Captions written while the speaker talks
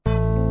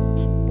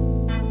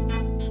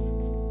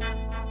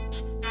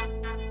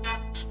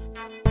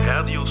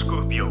Radio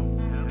Scorpio.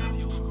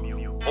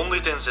 Only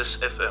Tenses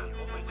FM.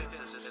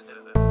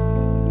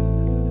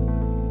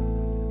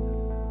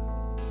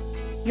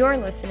 You're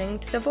listening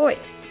to The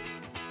Voice.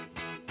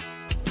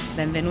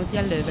 Benvenuti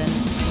a Leuven.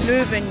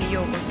 Leuven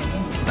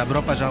joukossa.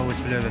 Добро пожаловать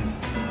в Leuven.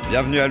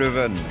 Bienvenue à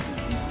Leuven.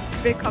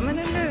 Willkommen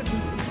in Leuven.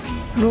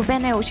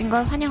 루벤에 오신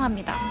걸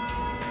환영합니다.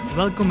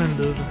 Welcome in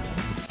Leuven.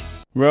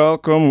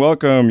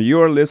 Welcome.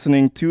 You are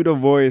listening to The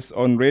Voice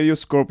on Radio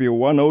Scorpio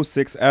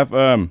 106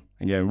 FM.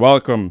 Again,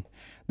 welcome.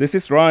 This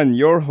is Ron,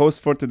 your host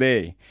for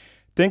today.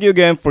 Thank you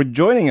again for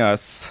joining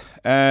us.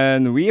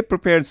 And we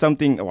prepared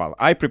something,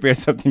 I prepared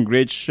something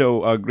great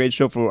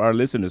show for our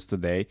listeners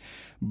today.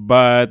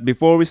 But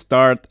before we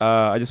start,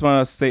 I just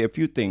want to say a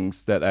few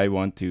things that I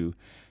want to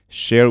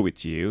share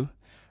with you.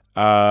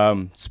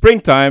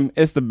 Springtime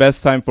is the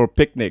best time for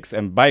picnics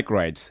and bike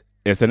rides,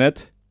 isn't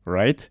it?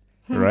 Right?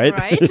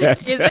 Right?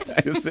 Yes. Is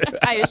it?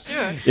 Are you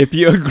sure? If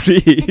you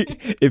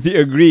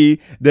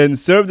agree, then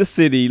Serve the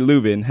City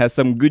Leuven has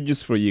some good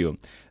news for you.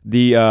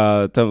 The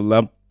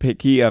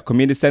Talampiquia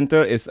Community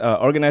Center is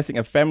organizing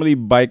a family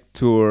bike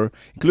tour,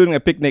 including a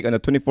picnic on the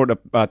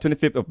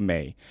 25th of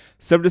May.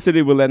 Serve the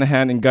City will lend a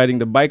hand in guiding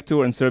the bike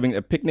tour and serving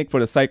a picnic for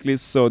the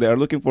cyclists, so they are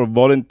looking for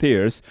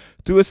volunteers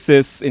to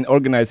assist in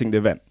organizing the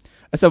event.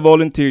 As a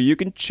volunteer, you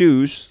can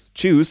choose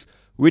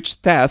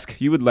which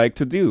task you would like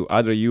to do.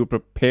 Either you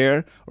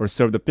prepare or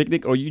serve the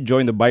picnic, or you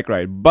join the bike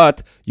ride.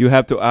 But you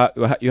have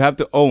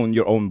to own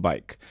your own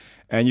bike.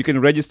 And you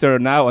can register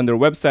now on their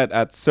website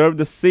at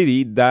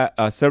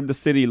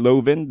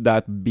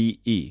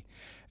servethecityleuven.be.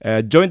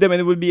 Join them and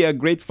it will be a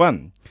great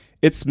fun.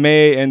 It's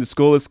May and the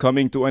school is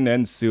coming to an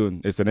end soon,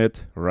 isn't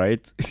it?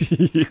 Right?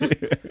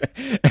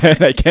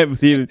 And I can't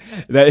believe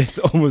that it's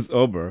almost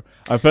over.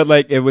 I felt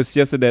like it was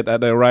yesterday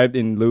that I arrived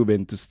in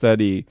Leuven to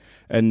study,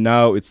 and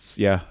now it's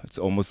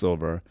almost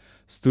over.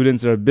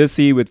 Students are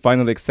busy with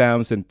final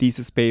exams and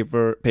thesis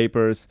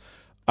papers.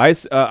 I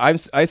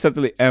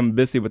certainly am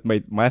busy with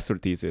my master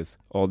thesis,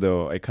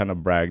 although I kind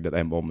of brag that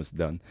I'm almost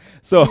done.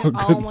 So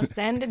almost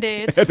ended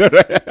it.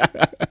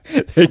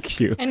 Thank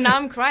you. And now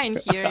I'm crying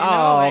here,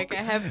 I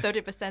have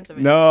 30% of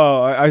it.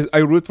 No, I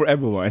root for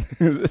everyone.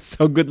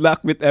 So good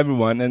luck with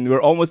everyone, and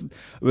we're almost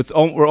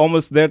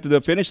there to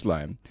the finish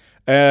line.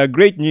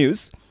 Great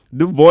news.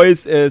 The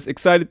Voice is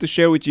excited to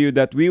share with you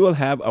that we will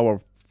have our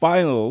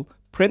final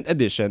print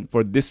edition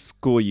for this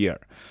school year.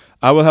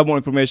 I will have more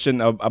information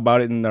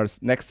about it in our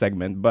next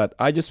segment, but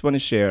I just want to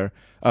share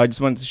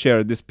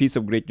this piece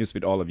of great news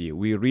with all of you.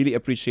 We really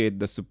appreciate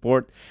the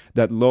support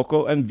that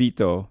Loco and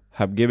Vito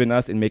have given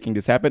us in making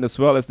this happen, as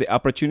well as the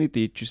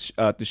opportunity to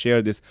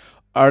share these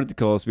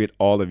articles with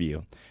all of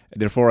you.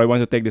 Therefore, I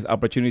want to take this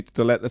opportunity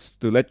to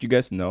let you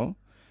guys know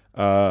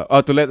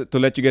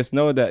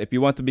that if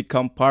you want to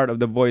become part of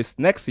The Voice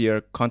next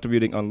year,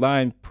 contributing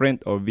online,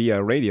 print, or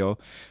via radio,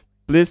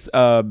 please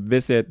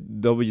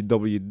visit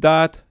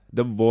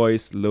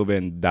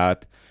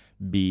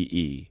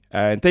www.thevoiceleuven.be.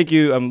 And thank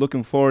you. I'm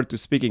looking forward to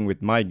speaking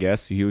with my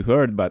guest you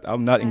heard, but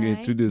I'm not going to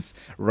introduce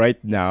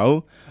right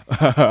now.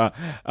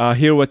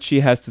 Hear what she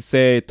has to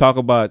say, talk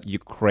about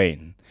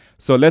Ukraine.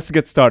 So let's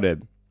get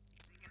started.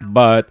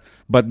 But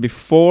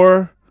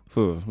before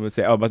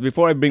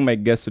I bring my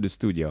guest to the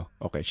studio.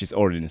 Okay, she's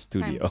already in the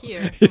studio. I'm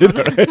here.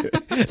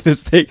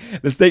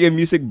 Let's take a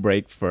music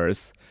break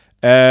first.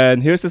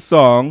 And here's a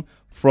song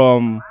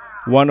from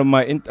one of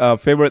my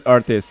favorite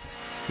artists,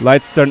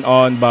 Lights Turn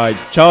On by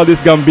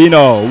Childish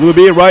Gambino. We'll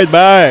be right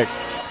back.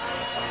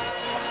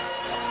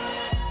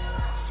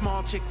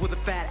 Small chick with a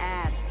fat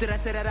ass. Did I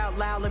say that out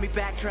loud? Let me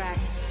backtrack.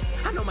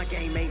 I know my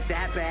game ain't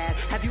that bad.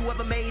 Have you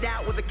ever made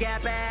out with a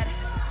gap ad?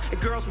 And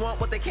girls want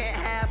what they can't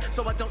have,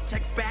 so I don't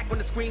text back when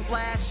the screen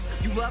flash.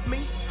 You love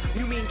me?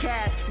 You mean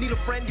cash? Need a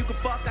friend you can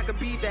fuck? I could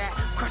be that.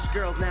 Crush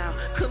girls now,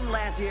 couldn't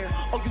last year.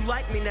 Oh, you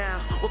like me now?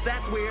 Well,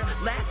 that's weird.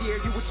 Last year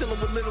you were chilling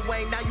with Lil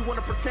Wayne. Now you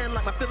wanna pretend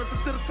like my feelings are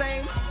still the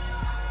same?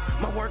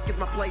 My work is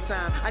my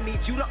playtime. I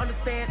need you to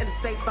understand and to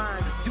stay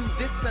fine. Do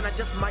this and I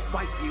just might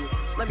wipe you.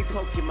 Let me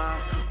poke you, ma.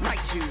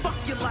 Right you. Fuck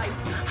your life.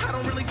 I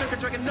don't really think I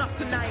drank enough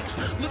tonight.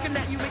 Looking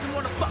at you make me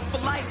wanna fuck for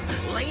life.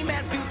 Lame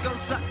ass dudes gon'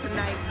 suck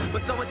tonight.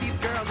 But so are these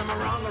girls, am I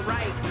wrong or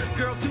right?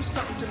 Girl, do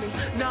something to me.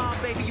 Nah,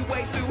 baby, you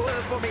way too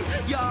hood for me.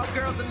 Y'all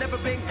girls have never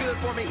been good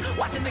for me.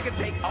 Watch a nigga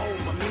take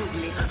over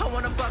mutiny. I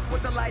wanna fuck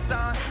with the lights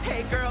on.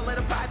 Hey girl, let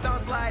a python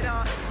slide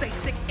on. Stay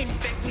sick,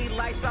 infect me,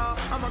 lights off.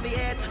 I'm on the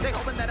edge, they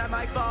hoping that I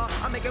might fall.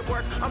 I make it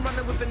work, I'm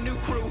running with a new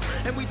crew.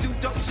 And we do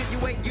dope shit you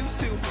ain't used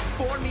to.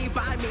 For me,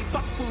 by me,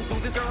 fuck foo-foo.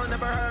 This girl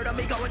never heard of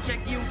me, go and check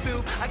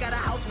YouTube. I got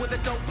a house with a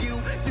dope view.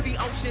 See the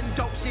ocean,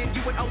 dope shit.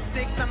 You in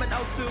 06, I'm in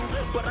 02.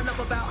 But enough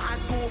about high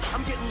school,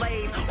 I'm getting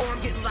laid or I'm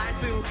getting lied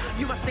to.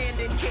 You my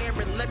stand-in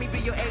Cameron, let me be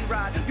your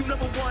A-Rod. You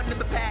number one in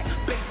the pack,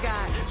 bass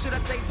guy. Should I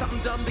say something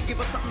dumb to give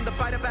us something to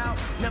fight about?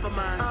 Never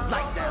mind,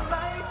 lights out.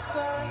 Lights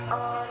turn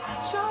on,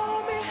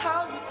 show me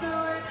how you do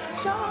it.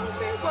 Show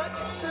me what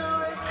you're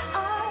doing.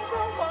 I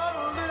don't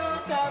wanna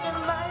lose.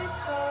 Having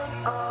lights turn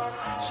on,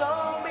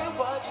 show me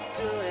what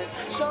you're doing.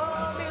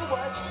 Show me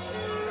what you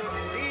do.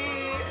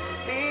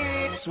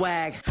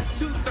 Swag,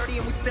 2:30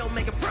 and we still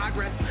making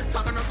progress.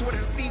 Talking on Twitter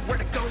to see where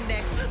to go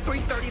next.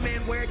 3:30,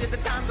 man, where did the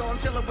time go? I'm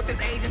chilling with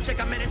this Asian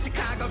chick I met in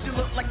Chicago. She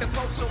looked like the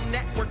Social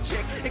Network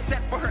chick,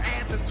 except for her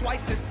ass is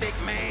twice as thick,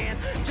 man.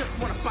 Just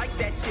wanna fight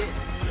that shit.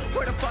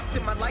 Where the fuck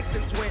did my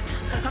license went?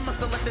 I must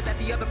have left it at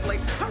the other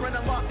place. I run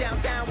a loft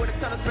downtown with a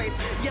ton of space.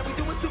 Yeah, we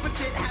doing stupid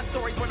shit, have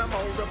stories when I'm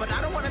older, but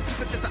I don't wanna see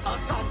pictures of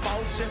us on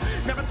Vulture.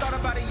 Never thought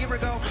about a year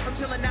ago. I'm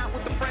chilling out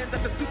with the friends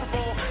at the Super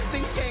Bowl.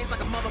 Things change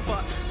like a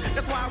motherfucker.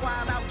 That's why I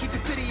wild out, keep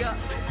the city up.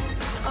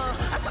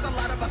 I talk a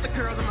lot about the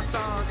girls in my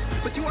songs,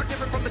 but you are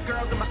different from the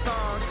girls in my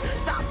songs.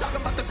 Stop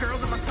talking about the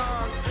girls in my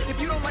songs.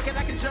 If you don't like it,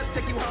 I can just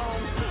take you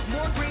home.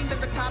 More green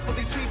than the top of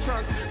these tree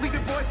trunks. Leave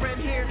your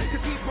boyfriend here,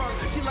 cause he drunk.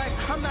 She like,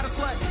 I'm not a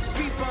slut,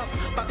 speed bump.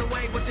 By the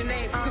way, what's your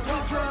name? Cause we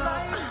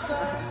drunk.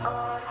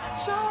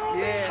 Show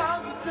me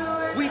how you do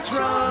it. We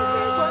Show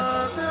me what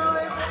you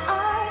doing.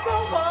 I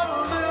don't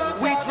wanna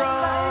lose. We Have the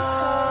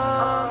lights turned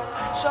on.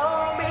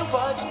 Show me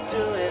what you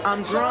doing.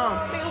 I'm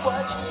drunk. Show me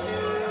what you do.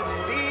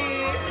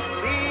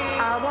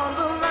 I want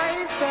the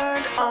lights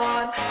turned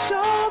on.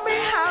 Show me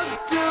how you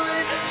do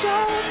it.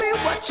 Show me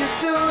what you're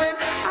doing.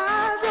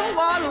 I don't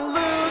wanna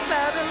lose.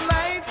 Have the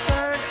lights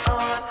turned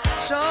on.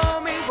 Show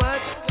me what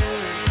you're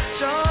doing.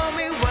 Show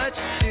me what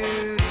you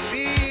do to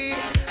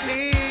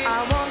me.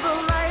 I want the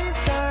lights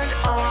turned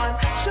on.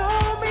 Show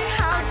me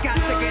how you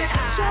do it.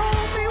 Show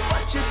me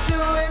what you're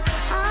doing.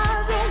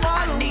 I don't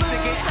wanna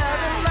lose. Have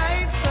the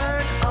lights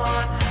turned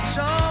on.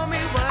 Show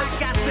me what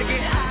you do.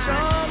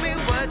 Show me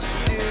what you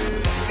do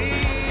to me.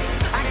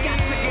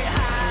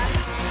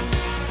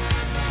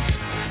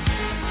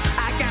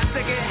 To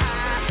get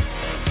high,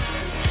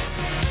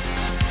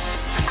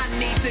 I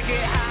need to get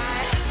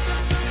high.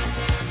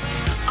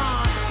 I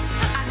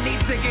need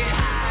to get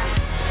high.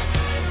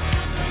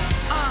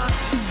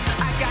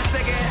 I got to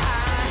get high.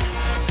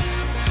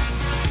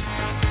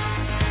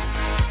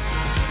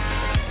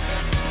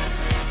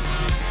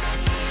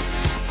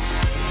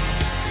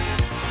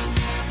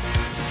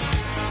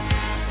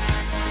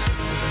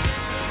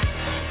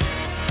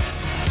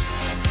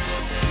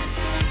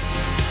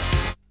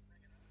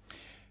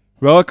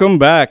 Welcome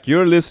back.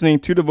 You're listening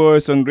to The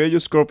Voice on Radio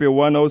Scorpio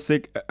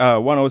 106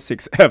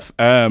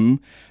 FM.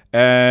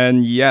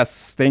 And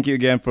yes, thank you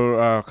again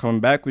for coming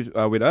back with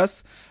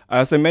us.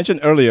 As I mentioned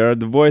earlier,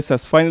 The Voice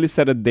has finally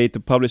set a date to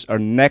publish our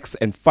next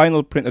and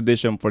final print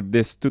edition for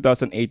this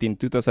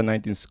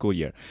 2018-2019 school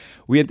year.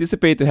 We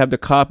anticipate to have the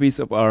copies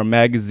of our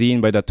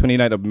magazine by the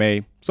 29th of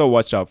May, so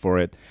watch out for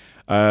it.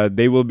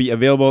 They will be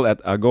available at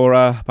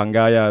Agora,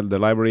 Pangaya, the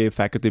library,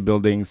 faculty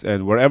buildings,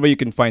 and wherever you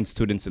can find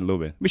students in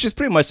Leuven, which is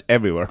pretty much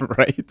everywhere,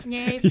 right?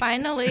 Yay,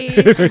 finally.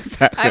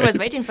 Exactly. I was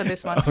waiting for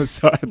this one. Oh,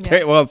 sorry.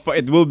 Yeah. Well,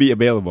 it will be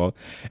available.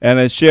 And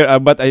I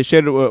shared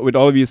with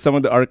all of you some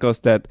of the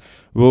articles that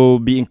will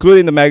be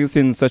included in the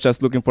magazine, such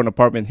as Looking for an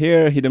Apartment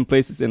Here, Hidden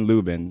Places in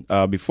Leuven,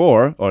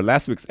 before, or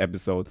last week's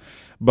episode.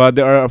 But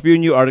there are a few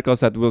new articles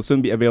that will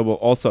soon be available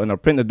also in our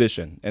print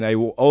edition. And I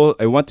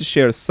want to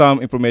share some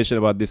information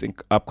about these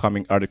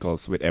upcoming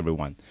articles with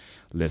everyone.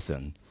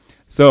 Listen.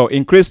 So,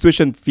 increased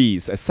tuition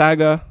fees, a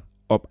saga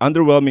of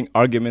underwhelming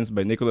arguments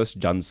by Nicholas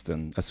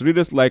Johnston. As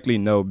readers likely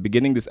know,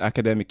 beginning this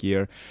academic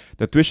year,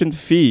 the tuition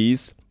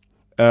fees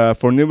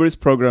for numerous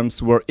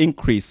programs were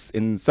increased,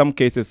 in some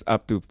cases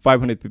up to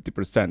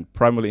 550%.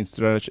 Primarily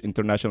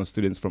international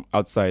students from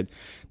outside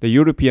the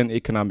European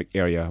Economic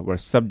Area were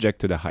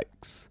subject to the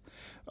hikes.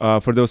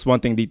 For those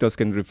wanting details,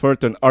 can refer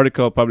to an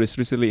article published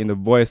recently in The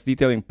Voice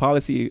detailing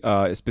policy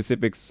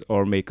specifics,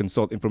 or may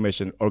consult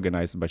information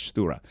organized by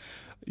Stura.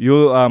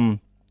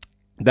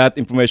 That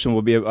information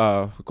will be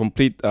a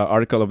complete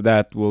article of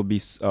that will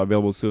be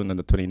available soon on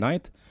the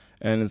 29th.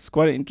 And it's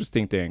quite an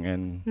interesting thing.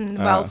 And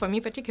well, for me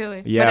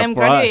particularly. Yeah, but I'm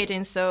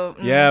graduating, so...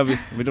 Yeah,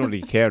 we don't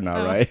really care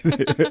now, right?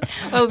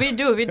 Well, we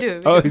do.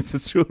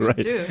 It's true, right?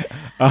 We do.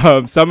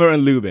 Summer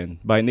in Leuven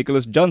by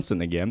Nicholas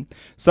Johnston again.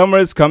 Summer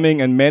is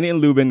coming and many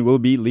in Leuven will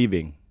be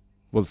leaving.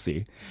 We'll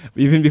see.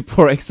 Even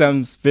before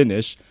exams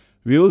finish,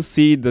 we will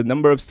see the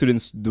number of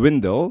students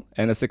dwindle,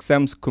 and as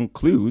exams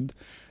conclude,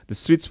 the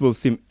streets will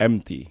seem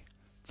empty.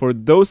 For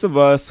those of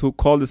us who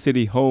call the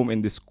city home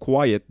in these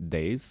quiet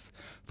days,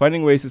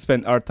 finding ways to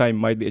spend our time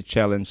might be a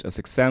challenge, as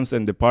exams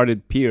and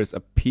departed peers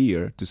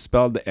appear to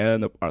spell the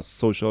end of our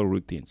social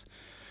routines.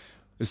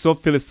 It's so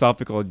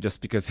philosophical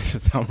just because it's a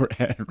summer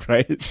end,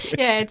 right?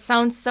 Yeah, it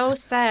sounds so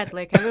sad.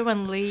 Like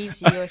everyone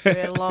leaves, you're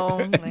here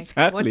alone. Like,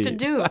 Exactly. what to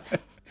do?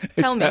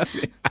 Tell me.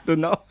 I don't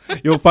know.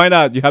 You'll find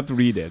out. You have to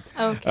read it.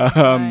 Okay,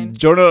 fine.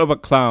 Journal of a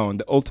Clown,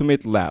 The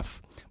Ultimate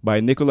Laugh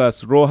by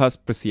Nicolas Rojas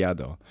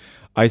Preciado.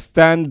 I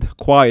stand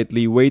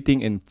quietly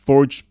waiting in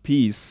forged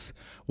peace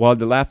while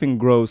the laughing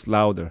grows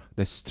louder.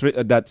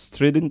 That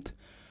strident,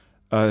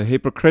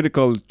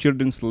 hypocritical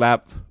children's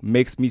laugh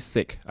makes me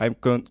sick. I'm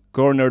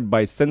cornered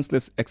by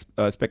senseless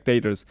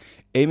spectators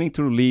aiming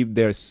to relieve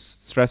their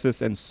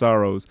stresses and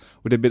sorrows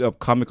with a bit of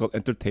comical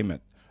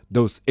entertainment.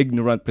 Those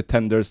ignorant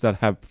pretenders that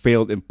have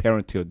failed in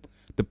parenthood,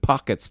 the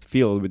pockets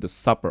filled with the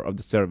supper of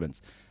the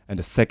servants and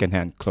the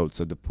second-hand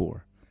clothes of the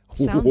poor.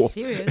 Sounds Whoa.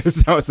 serious. It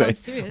sounds like,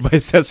 serious. but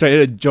it says right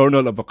here,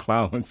 Journal of a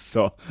Clown.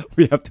 So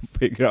we have to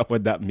figure out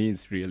what that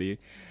means, really.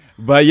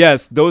 But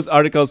yes, those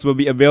articles will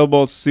be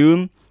available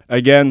soon.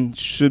 Again,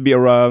 should be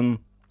around,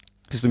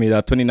 the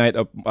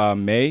 29th of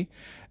May.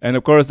 And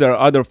of course, there are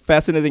other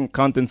fascinating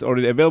contents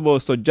already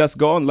available. So just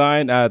go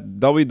online at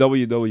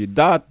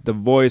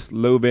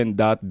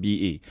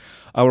www.thevoiceleuven.be.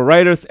 Our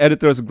writers,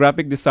 editors,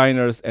 graphic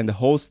designers, and the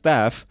whole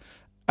staff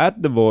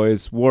at The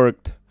Voice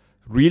worked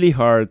really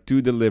hard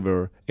to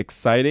deliver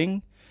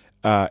exciting,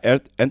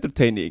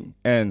 entertaining,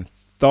 and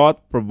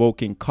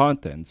thought-provoking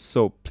content.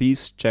 So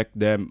please check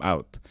them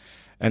out.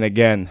 And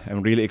again,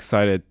 I'm really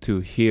excited to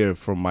hear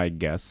from my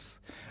guests.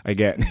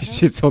 Again,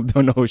 she still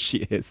don't know who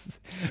she is,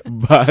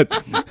 but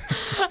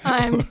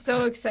I'm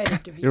so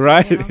excited to be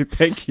right. here. You know?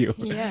 Thank you.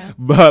 Yeah.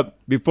 But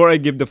before I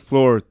give the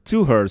floor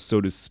to her, so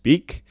to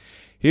speak,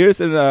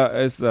 here's an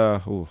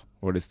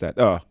what is that?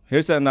 Oh,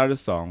 here's another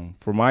song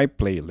for my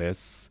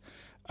playlist,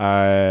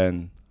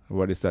 and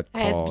what is that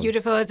As called?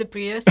 beautiful as a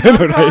Prius.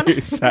 Right,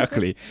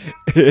 exactly.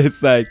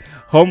 It's like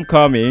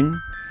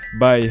Homecoming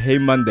by Hey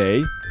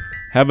Monday.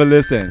 Have a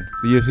listen.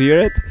 Do you hear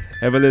it?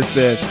 Have a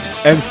listen.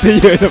 And see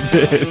you in a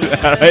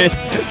bit. Alright?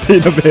 See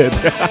you in a bit.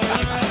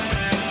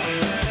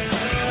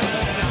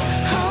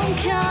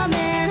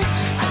 Homecoming,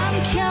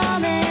 I'm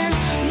coming,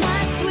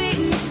 my sweet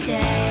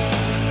mistake.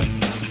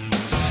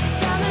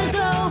 Summer's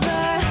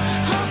over,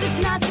 hope it's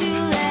not too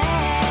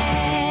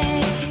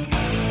late.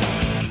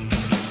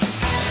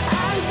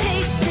 I'm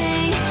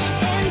pacing,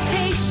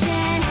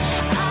 impatient,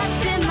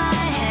 up in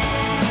my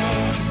head.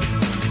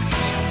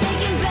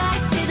 Taking back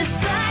to the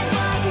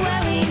sidewalk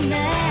where we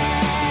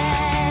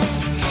met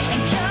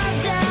and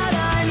carved out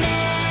our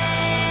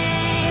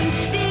names.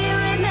 Do you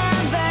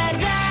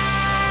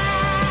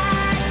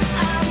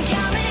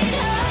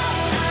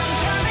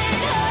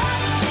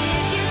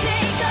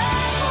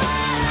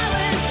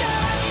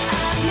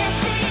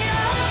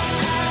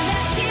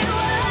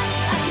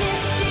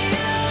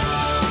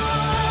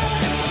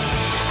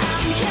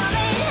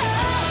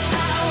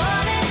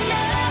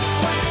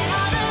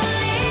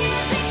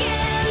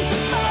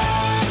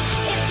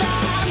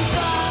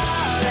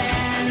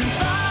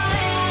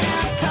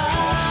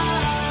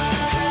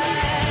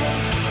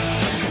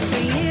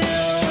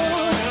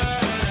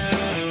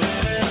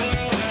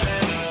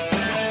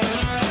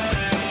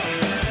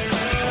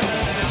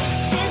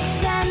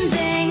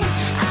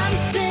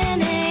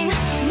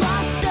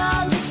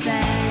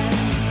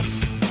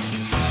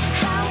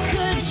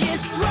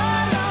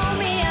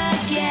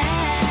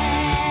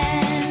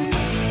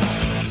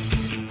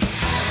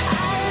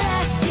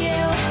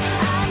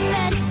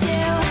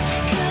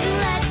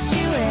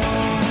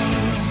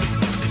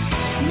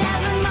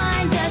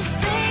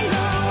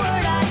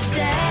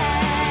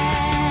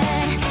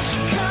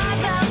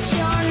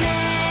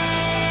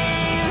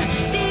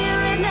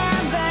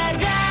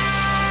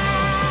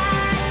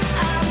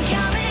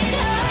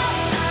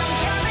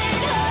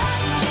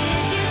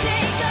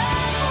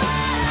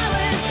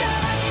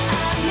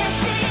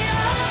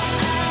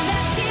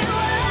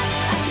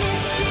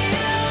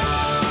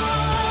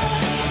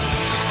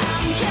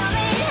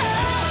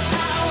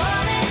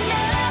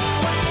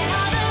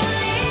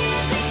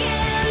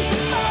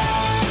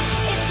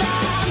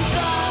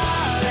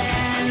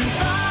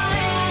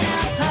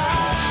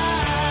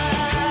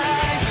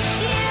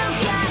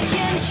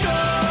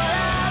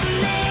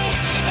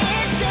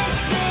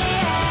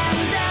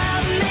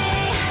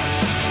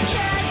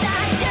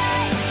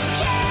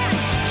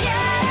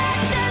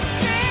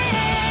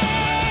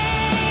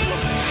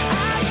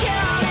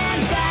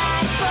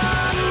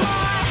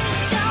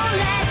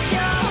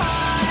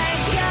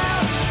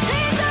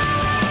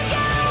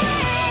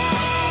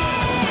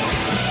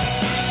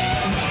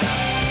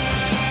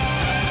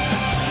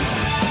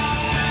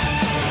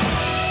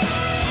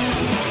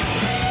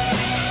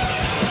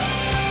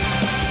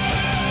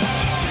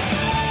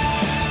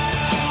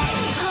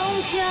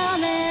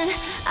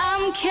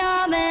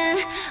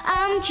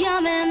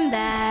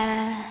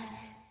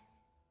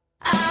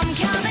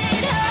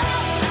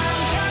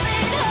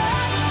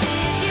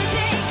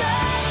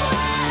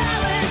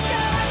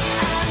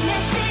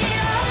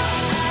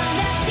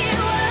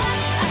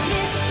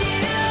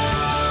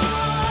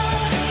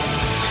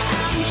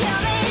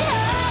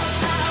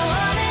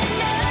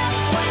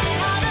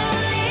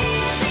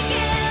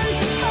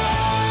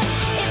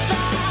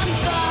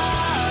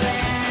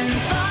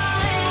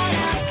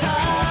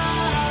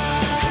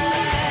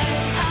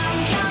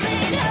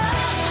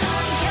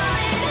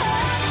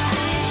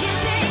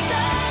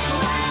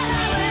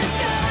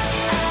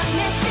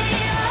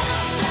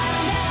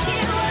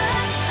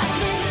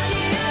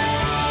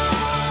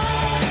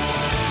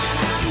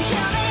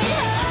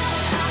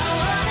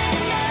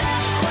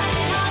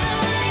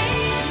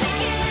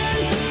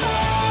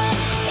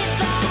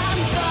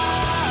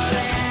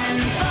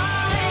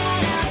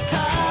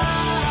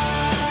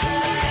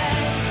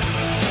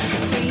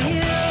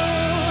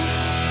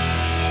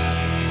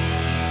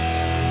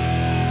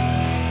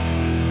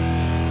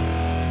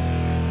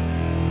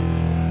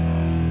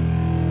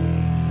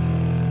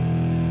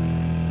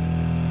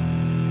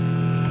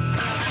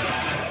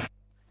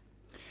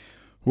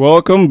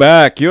Welcome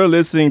back. You're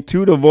listening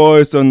to The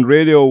Voice on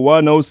Radio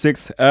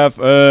 106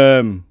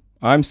 FM.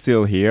 I'm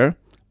still here,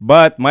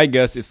 but my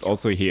guest is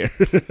also here.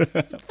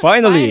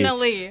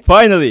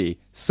 Finally.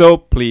 So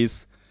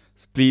please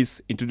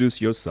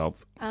introduce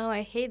yourself. Oh,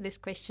 I hate this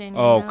question.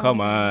 Oh, come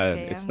on.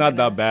 Okay, it's I'm not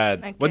gonna- that bad.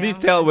 okay, What do you I'm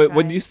tell? gonna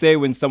What do try. you say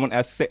when someone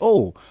asks? Say,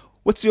 "Oh,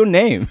 what's your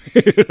name?"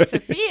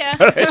 Sophia.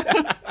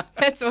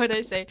 That's what I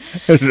say.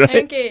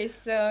 Right. Okay,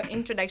 so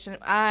introduction.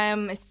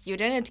 I'm a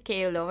student at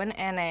KU Leuven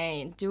and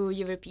I do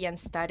European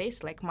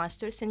studies, like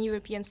masters in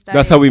European studies.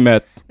 That's how we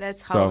met.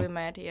 That's how So- we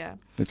met, yeah.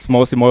 It's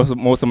most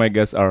of my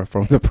guests are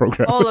from the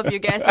program. All of you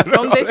guys are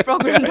from this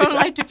program. Don't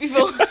lie to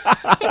people.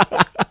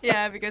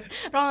 Yeah, because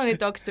Ron only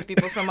talks to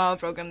people from our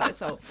program,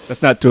 that's all.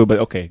 That's not true, but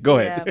okay, go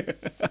ahead.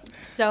 Yeah.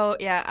 So,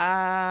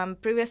 yeah,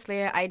 previously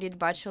I did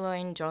bachelor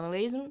in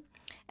journalism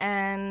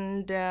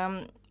and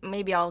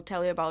maybe I'll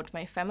tell you about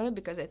my family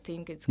because I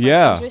think it's quite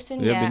Yeah,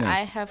 interesting. yeah, be nice.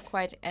 I have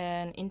quite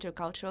an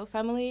intercultural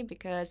family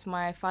because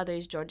my father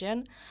is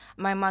Georgian.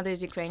 My mother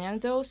is Ukrainian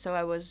though, so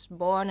I was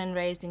born and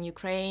raised in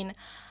Ukraine.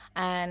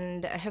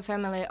 And her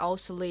family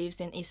also lives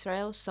in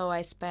Israel, so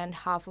I spent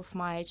half of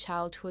my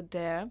childhood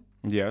there.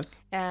 Yes.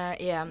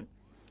 Yeah.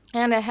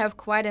 And I have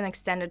quite an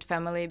extended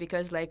family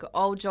because like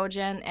all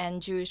Georgian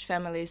and Jewish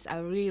families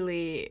are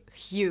really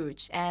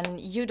huge and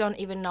you don't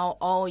even know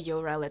all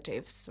your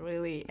relatives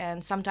really.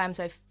 And sometimes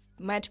I've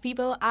met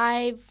people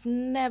I've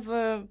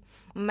never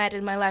met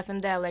in my life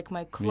and they're like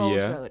my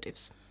close Yeah.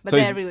 relatives. But So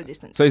they're is- really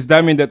distant. So does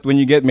that mean that when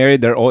you get married,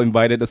 they're all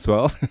invited as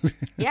well?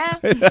 Yeah,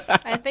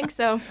 I think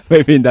so.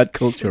 Maybe in that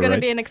culture, It's going right?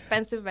 to be an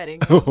expensive wedding.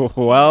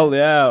 Well,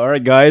 yeah. All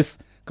right, guys,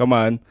 come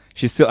on.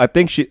 She's still. I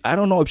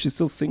don't know if she's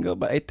still single,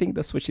 but I think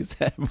that's what she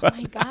said. Oh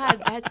my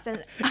God, that's an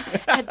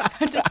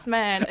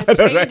advertisement, a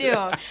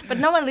radio. But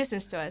no one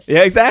listens to us.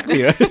 Yeah,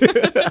 exactly. Right?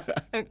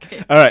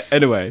 Okay. All right.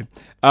 Anyway,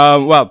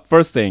 well,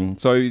 first thing.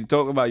 So you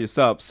talk about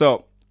yourself.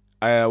 So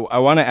I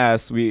want to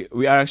ask. We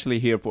are actually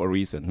here for a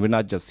reason. We're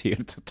not just here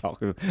to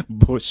talk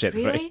bullshit,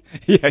 right? Really?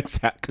 Yeah,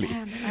 exactly.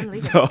 Damn, I'm leaving.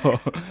 So,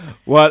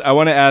 what I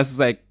want to ask is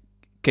like,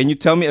 can you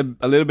tell me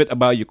a little bit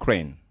about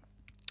Ukraine?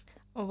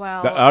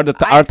 Well, Our I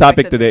topic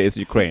expected today this. is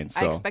Ukraine. I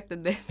So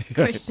expected this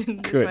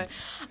question this Good. way.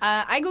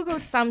 I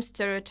googled some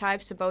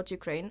stereotypes about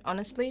Ukraine,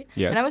 honestly,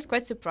 Yes. and I was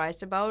quite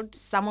surprised about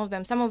some of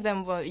them. Some of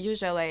them were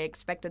usually I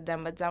expected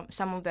them, but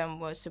some of them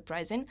were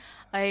surprising.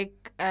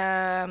 Like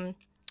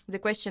the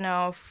question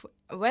of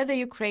whether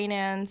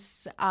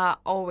Ukrainians are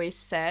always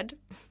sad.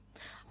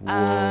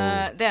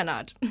 They're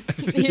not.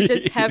 You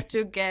just have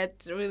to get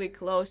really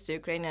close to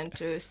Ukrainian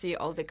to see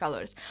all the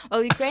colors.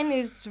 Well, Ukraine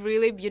is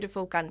really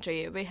beautiful country.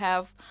 We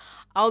have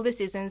all the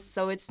seasons,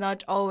 so it's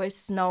not always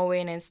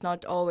snowing, it's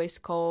not always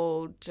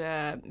cold,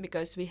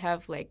 because we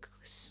have like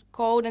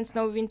cold and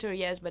snowy winter,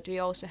 yes, but we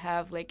also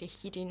have like a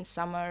heating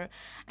summer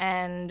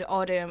and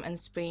autumn and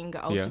spring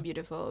are also Yeah.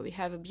 beautiful. We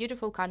have a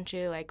beautiful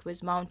country like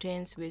with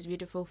mountains, with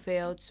beautiful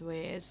fields,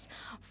 with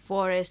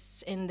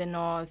forests in the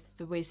north,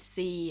 with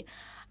sea,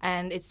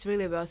 and it's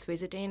really worth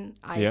visiting.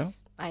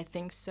 I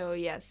think so,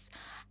 yes.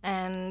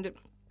 And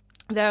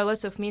there are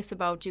lots of myths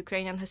about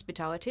Ukrainian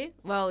hospitality.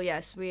 Well,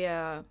 yes, we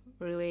are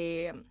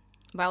really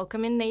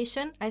welcoming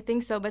nation, I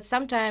think so. But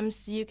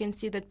sometimes you can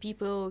see that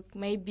people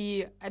may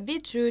be a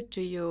bit rude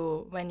to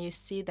you when you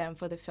see them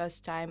for the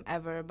first time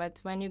ever. But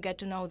when you get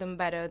to know them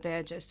better,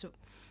 they're just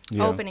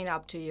Yeah. opening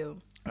up to you.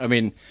 I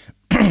mean,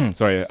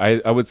 sorry,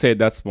 I would say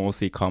that's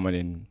mostly common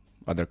in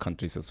other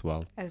countries as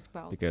well, As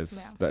well,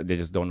 because yeah. they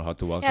just don't know how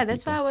to welcome. Yeah,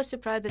 that's people. why I was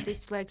surprised that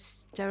it's like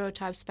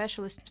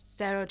specialist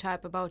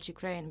stereotype about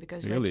Ukraine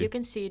because Really? like you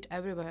can see it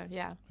everywhere.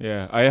 Yeah.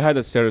 Yeah, I had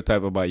a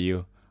stereotype about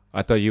you.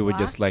 I thought you would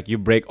What? just like you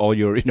break all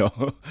your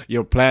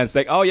your plans.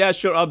 Like, oh yeah,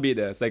 sure, I'll be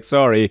there. It's like,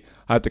 sorry,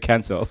 I have to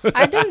cancel.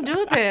 I don't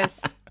do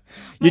this.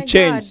 You My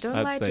changed. God,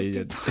 don't lie I'd to say you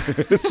people.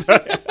 did.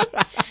 Sorry.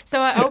 So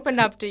I opened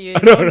up to you.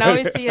 Now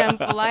you see I'm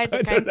polite,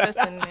 kind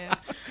person. Yeah.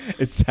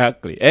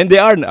 Exactly, and they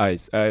are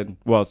nice. And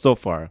well, so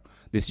far,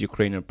 this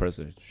Ukrainian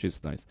person, she's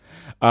nice.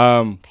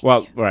 Well,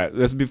 all right.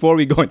 Let's before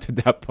we go into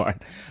that part.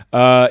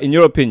 In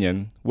your opinion,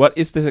 what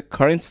is the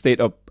current state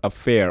of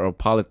affair or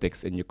politics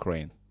in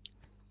Ukraine?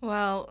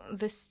 Well,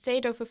 the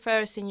state of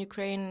affairs in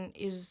Ukraine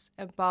is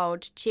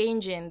about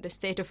changing the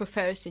state of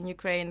affairs in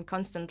Ukraine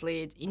constantly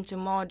into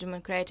more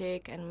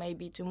democratic and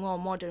maybe to more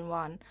modern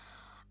one.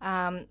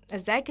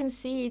 As I can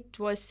see, it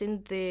was in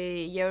the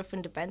year of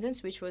independence,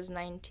 which was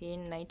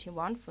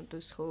 1991, for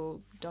those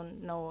who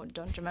don't know,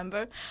 don't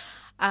remember.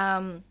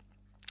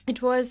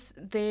 It was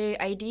the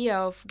idea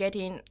of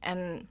getting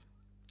an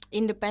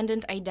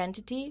independent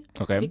identity,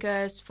 Okay.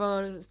 because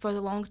for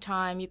the long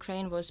time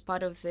Ukraine was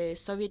part of the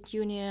Soviet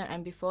Union, and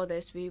before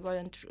this we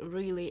weren't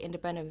really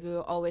independent. We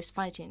were always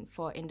fighting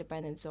for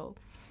independence.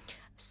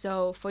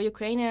 So for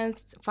Ukrainians,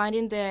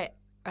 finding their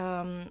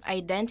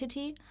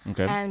identity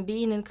Okay. and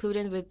being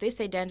included with this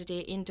identity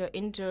into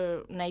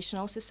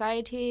international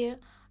society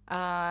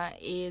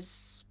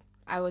is,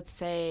 I would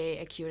say,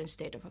 a current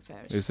state of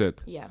affairs. Is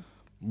it? Yeah.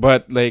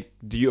 But like,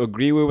 do you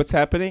agree with what's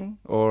happening,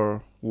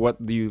 or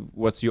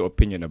what's your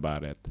opinion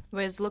about it?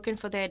 Was looking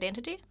for their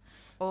identity?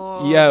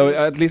 Or Yeah, is-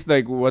 at least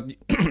like what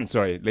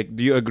sorry, like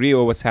do you agree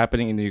with what's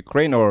happening in the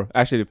Ukraine? Or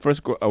actually first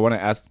I want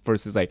to ask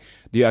first is like,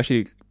 do you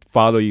actually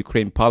follow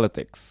Ukraine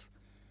politics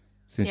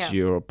since Yeah.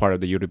 you're part of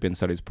the European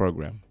Studies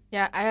program?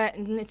 Yeah,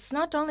 and it's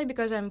not only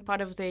because I'm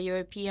part of the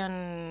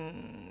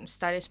European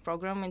Studies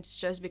program. It's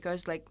just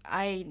because like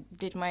I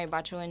did my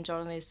bachelor in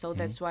journalism, so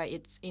that's why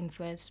it's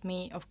influenced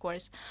me, of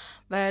course.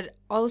 But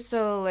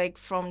also like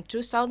from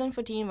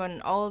 2014,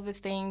 when all the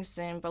things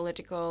in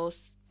political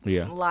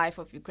Yeah. life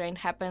of Ukraine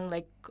happened,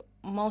 like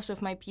most of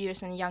my peers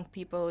and young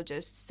people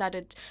just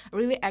started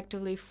really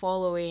actively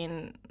following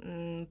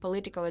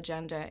political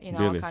agenda in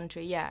our Really?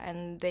 country. Yeah, and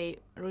they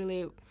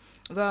really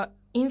were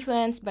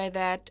influenced by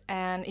that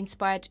and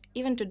inspired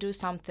even to do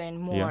something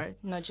more,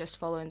 not just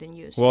following the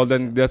news. Well,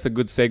 then So- that's a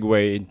good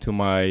segue into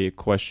my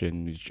question,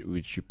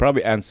 which you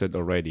probably answered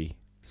already.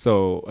 So,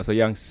 as a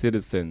young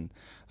citizen,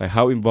 like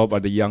how involved are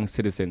the young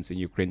citizens in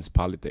Ukraine's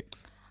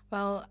politics?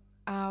 Well,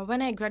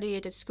 when I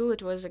graduated school,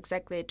 it was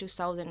exactly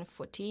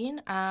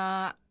 2014.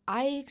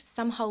 I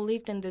somehow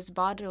lived in this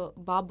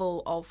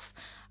bubble of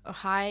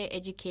high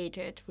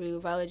educated, really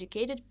well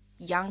educated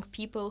young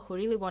people who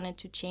really wanted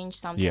to change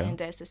something Yeah. in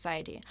their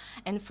society.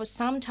 And for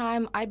some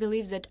time, I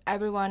believe that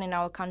everyone in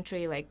our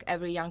country, like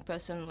every young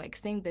person, like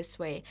think this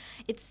way.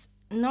 It's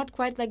not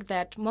quite like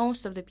that.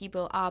 Most of the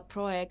people are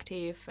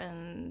proactive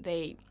and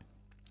they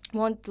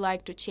won't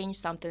like to change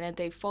something and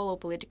they follow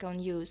political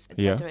news,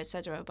 etc.,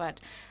 etc. But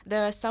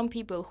there are some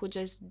people who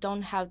just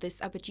don't have this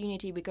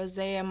opportunity because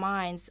their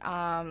minds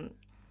are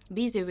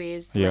busy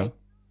with Yeah. like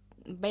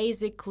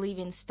basic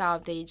living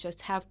stuff. They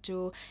just have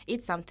to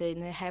eat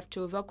something, they have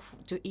to work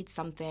to eat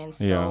something.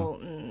 So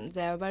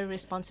they're very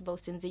responsible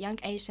since a young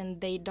age and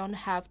they don't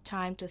have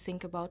time to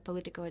think about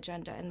political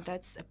agenda, and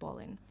that's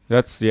appalling.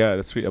 That's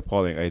really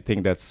appalling. I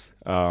think that's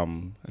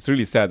it's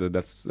really sad that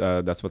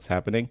that's what's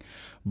happening.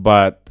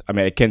 But I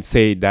mean, I can't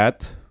say that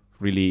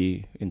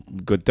really in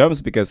good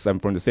terms because I'm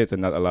from the States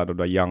and not a lot of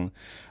the young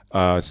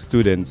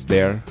students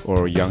there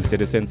or young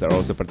citizens are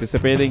also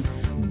participating.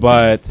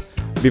 But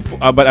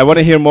but I want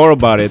to hear more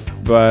about it.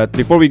 But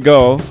before we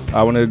go,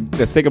 I want to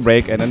let's take a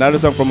break. And another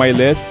song from my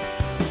list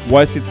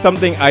was "It's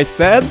Something I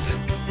Said"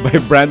 by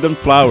Brandon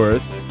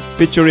Flowers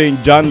featuring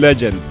John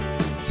Legend.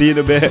 See you in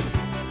a bit.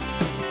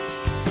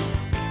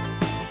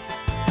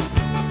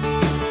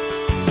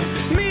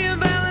 Me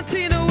and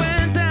Valentina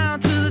went down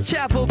to the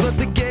chapel, but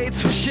the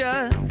gates were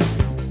shut.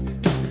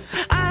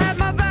 I had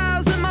my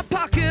vows in my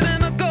pocket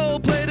and a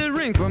gold-plated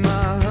ring for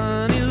my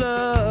honey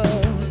love.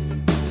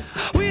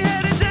 We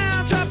headed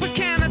down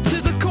Tropicana to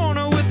the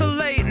corner with a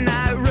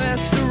late-night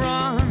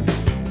restaurant.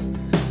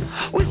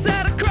 We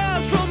sat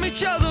across from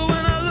each other.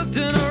 When I looked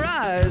in her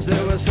eyes,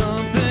 there was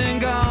something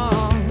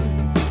gone.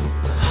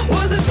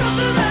 Was it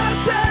something that I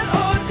said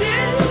or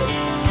did?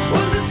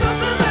 Was it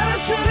something that I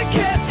should have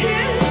kept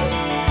hid?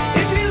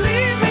 If you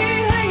leave me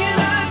hanging,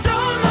 I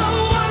don't know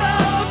what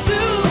I'll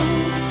do.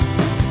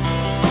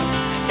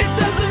 It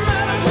doesn't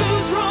matter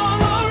who's wrong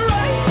or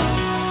right.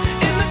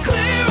 In the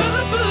clear of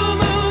the blue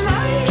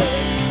moonlight,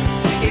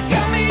 you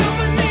got me on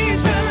my knees,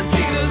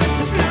 Valentina. This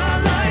is not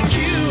like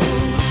you.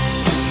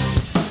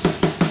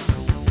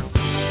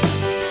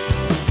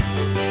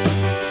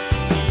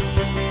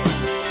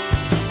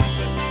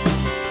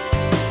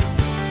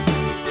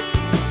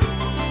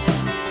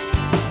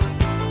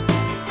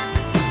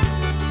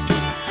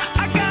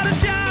 I got a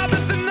job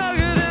at the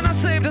Nugget and I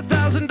saved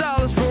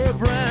 $1,000 for a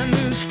brand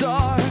new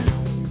start.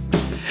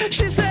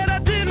 She said I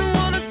didn't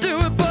want to do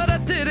it, but I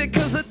did it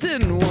 'cause I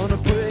didn't want to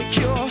break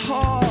your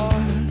heart.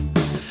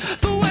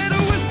 The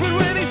waiter whispered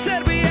when he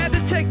said we had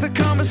to take the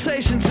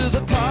conversation to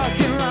the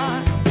parking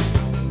lot.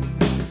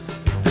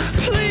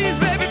 Please,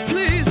 baby,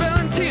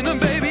 Valentina,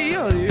 baby,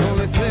 you're the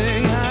only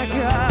thing I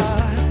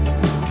got.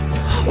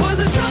 Was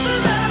it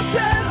something that I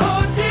said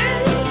or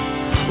did?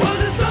 Was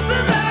it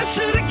something that I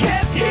should have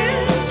kept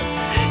hid?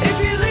 If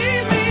you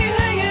leave me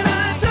hanging,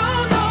 I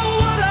don't know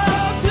what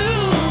I'll do.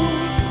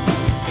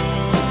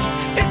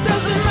 It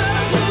doesn't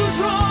matter who's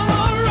wrong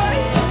or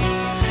right.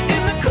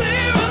 In the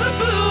clear of the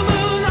blue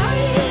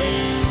moonlight,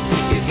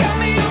 you got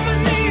me on my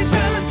knees,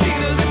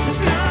 Valentina. This is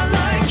not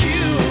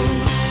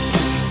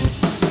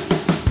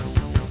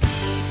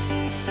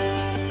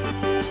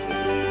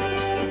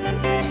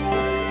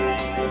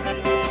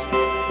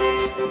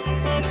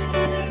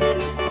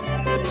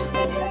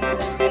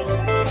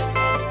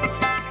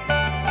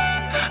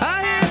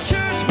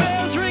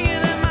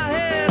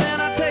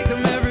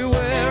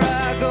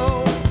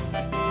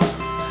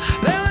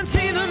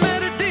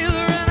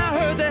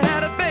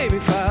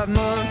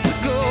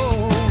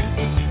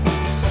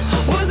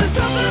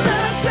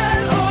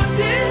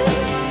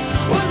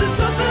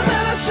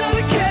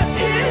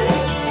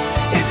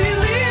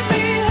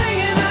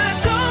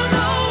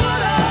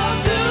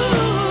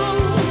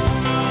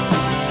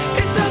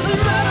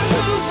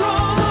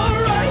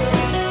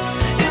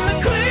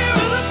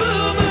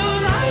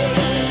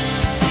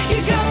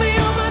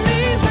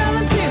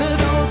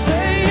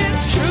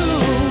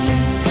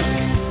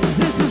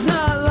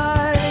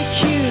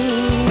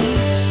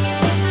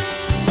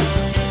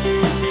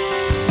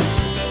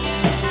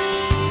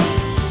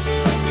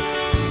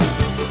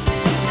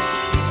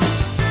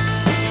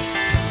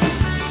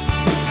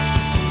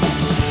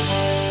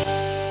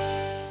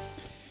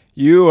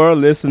You are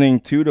listening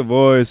to The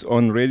Voice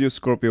on Radio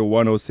Scorpio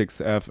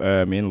 106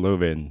 FM in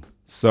Leuven.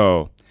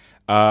 So,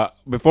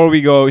 before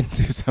we go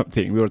into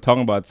something, we were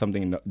talking about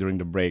something during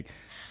the break.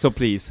 So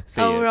please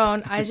say it.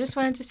 Ron, I just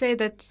wanted to say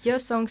that your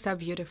songs are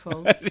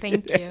beautiful.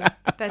 Thank you.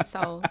 That's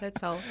all.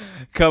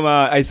 Come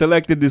on, I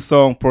selected this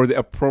song for the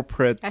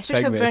appropriate I should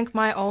segment. have brought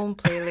my own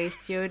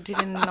playlist. You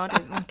didn't notice.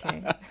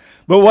 Okay.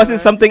 But was it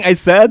something I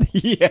said?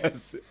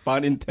 Yes,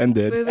 pun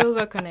intended. We will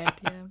work on it.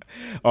 Yeah.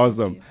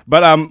 Awesome.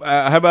 But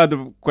I have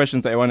other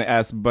questions I want to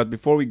ask. But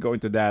before we go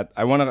into that,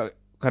 I want to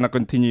kind of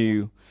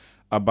continue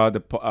about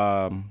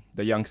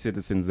the young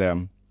citizens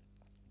there.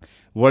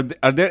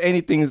 Are there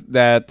any things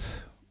that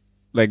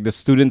like the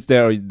students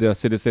there or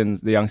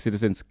the young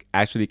citizens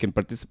actually can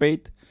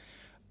participate?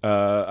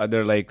 Are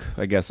there like,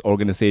 I guess,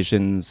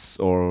 organizations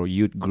or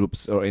youth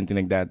groups or anything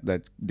like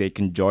that they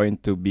can join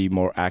to be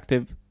more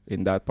active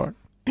in that part?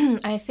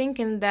 I think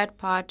in that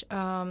part,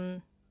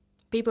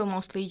 people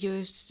mostly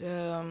use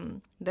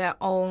their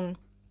own.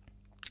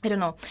 I don't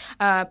know.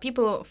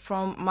 People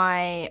from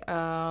my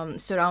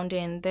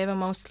surrounding, they were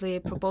mostly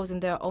proposing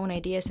their own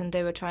ideas, and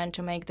they were trying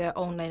to make their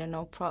own, I don't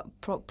know,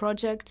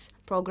 projects,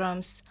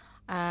 programs,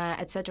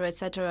 etc.,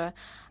 etc.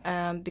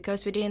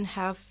 Because we didn't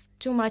have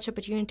too much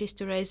opportunities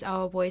to raise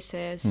our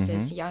voices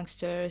as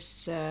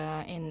youngsters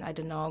in, I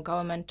don't know,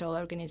 governmental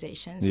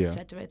organizations,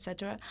 etc.,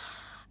 etc.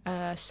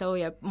 So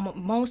yeah,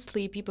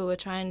 mostly people were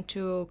trying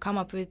to come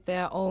up with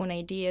their own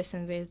ideas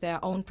and with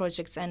their own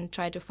projects and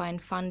try to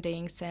find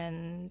fundings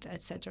and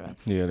etc.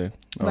 Yeah.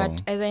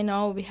 But as I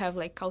know, we have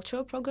like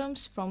cultural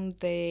programs from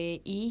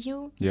the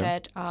EU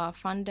that are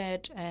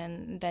funded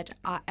and that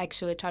are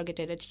actually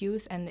targeted at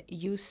youth and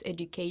youth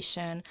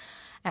education,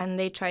 and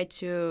they try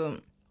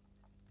to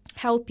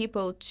help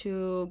people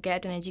to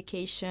get an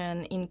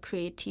education in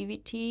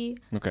creativity,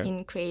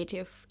 in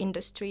creative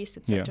industries,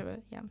 etc.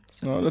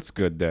 So that's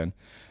good then.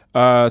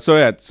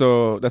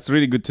 So that's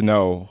really good to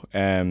know,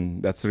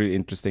 and that's really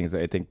interesting.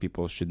 I think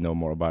people should know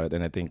more about it,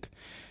 and I think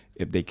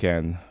if they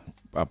can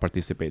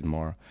participate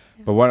more.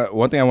 But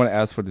one thing I want to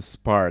ask for this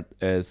part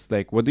is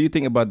like, what do you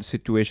think about the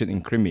situation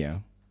in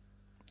Crimea?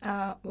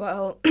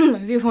 Well,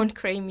 we want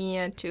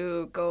Crimea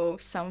to go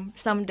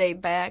someday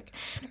back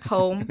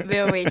home.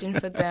 We're waiting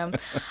for them.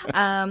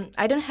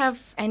 I don't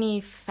have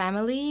any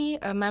family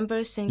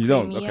members in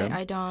Crimea. Don't? Okay.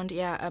 I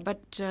don't,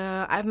 but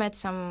I've met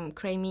some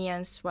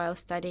Crimeans while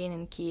studying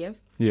in Kiev.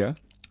 Yeah.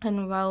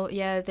 And well,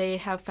 they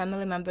have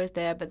family members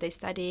there, but they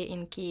study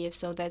in Kiev,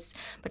 so that's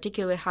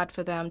particularly hard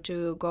for them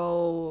to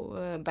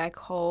go back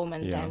home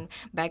and then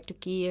back to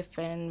Kiev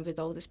and with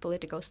all this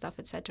political stuff,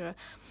 etc.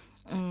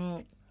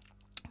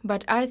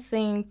 But I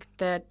think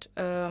that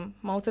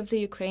most of the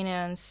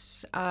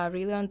Ukrainians are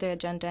really on the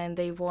agenda, and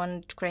they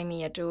want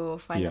Crimea to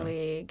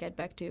finally get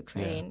back to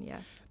Ukraine.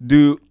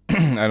 Do I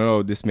don't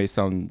know, this may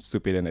sound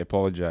stupid and I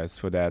apologize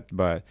for that,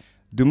 but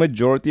do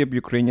majority of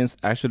Ukrainians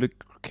actually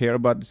care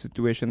about the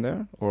situation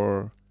there,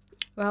 or?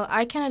 Well,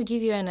 I cannot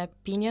give you an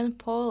opinion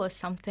poll or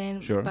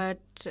something, Sure. But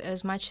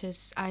as much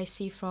as I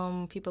see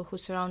from people who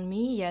surround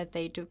me,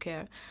 they do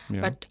care.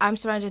 Yeah. But I'm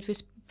surrounded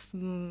with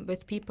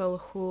people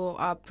who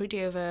are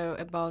pretty aware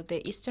about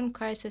the eastern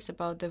crisis,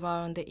 about the war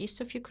on the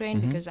east of Ukraine,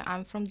 because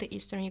I'm from the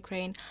eastern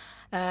Ukraine.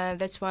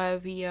 That's why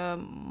we are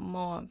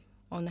more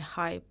on the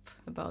hype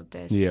about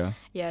this. Yeah.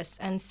 Yes,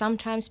 and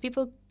sometimes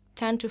people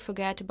tend to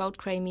forget about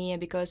Crimea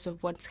because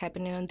of what's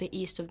happening on the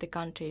east of the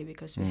country,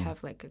 because we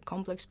have like a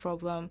complex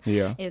problem.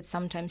 Yeah. It's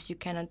sometimes you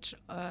cannot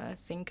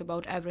think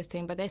about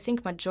everything, but I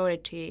think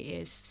majority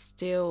is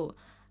still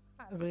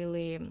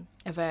really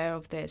aware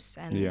of this,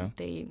 and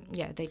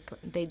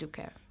they do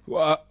care.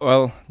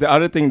 Well, the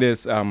other thing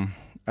is, I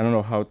don't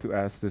know how to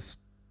ask this,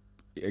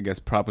 I guess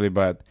properly,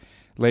 but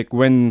like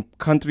when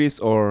countries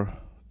or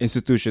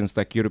institutions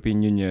like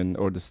European Union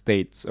or the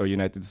States or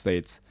United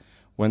States,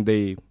 when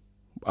they,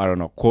 I don't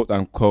know, quote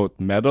unquote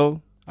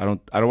meddle, I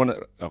don't want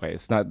to, okay,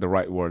 it's not the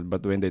right word,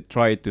 but when they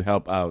try to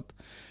help out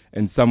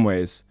in some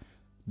ways,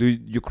 do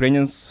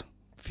Ukrainians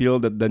feel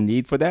that the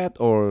need for that,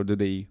 or do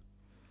they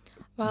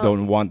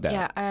don't want that?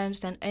 Yeah, I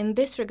understand. In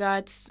this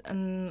regards,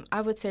 I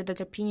would say that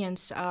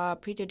opinions are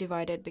pretty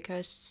divided,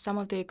 because some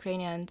of the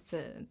Ukrainians,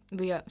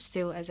 we are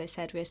still, as I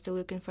said, we are still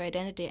looking for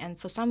identity. And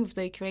for some of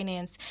the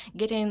Ukrainians,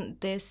 getting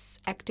this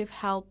active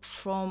help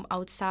from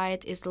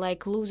outside is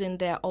like losing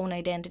their own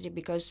identity,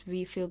 because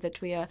we feel that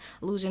we are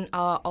losing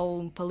our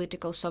own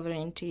political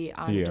sovereignty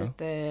under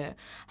the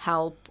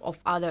help of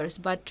others.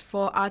 But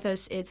for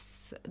others,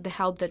 it's the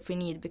help that we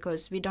need,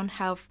 because we don't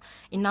have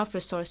enough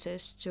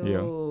resources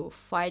to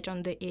fight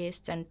on the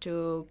east and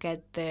to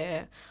get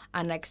the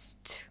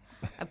annexed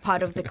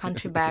part of the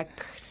country back.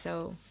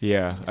 So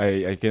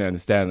I can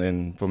understand,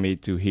 and for me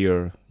to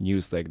hear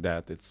news like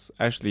that, it's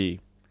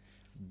actually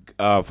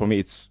for me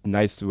it's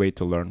nice way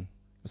to learn,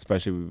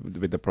 especially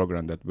with the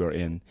program that we're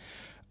in.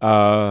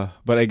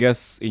 But I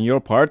guess in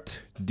your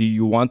part, do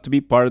you want to be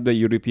part of the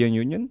European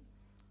Union?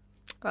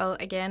 Well,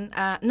 again,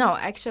 no,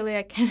 actually,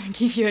 I can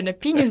give you an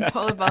opinion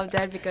poll about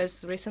that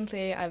because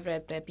recently I've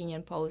read the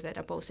opinion polls that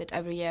are posted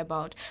every year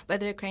about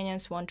whether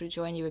Ukrainians want to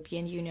join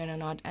European Union or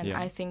not. And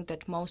I think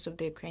that most of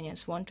the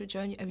Ukrainians want to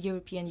join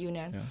European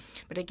Union. Yeah.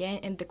 But again,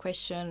 in the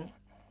question,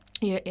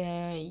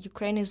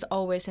 Ukraine is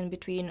always in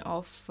between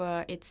of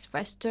its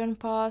Western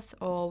path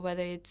or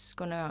whether it's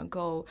going to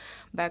go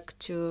back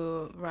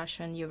to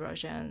Russian,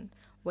 Eurasian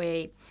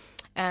way.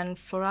 And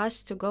for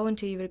us to go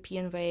into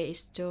European way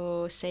is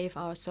to save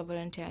our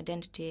sovereignty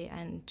identity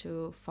and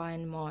to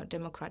find more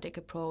democratic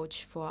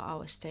approach for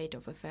our state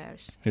of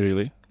affairs.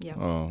 Really? Yeah.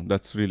 Oh,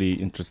 that's really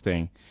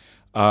interesting.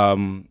 I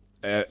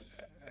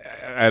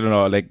don't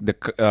know, like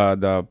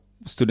the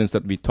students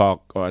that we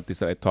talk, or at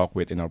least that I talk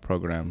with in our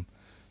program,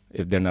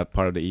 if they're not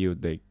part of the EU,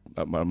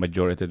 a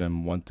majority of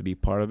them want to be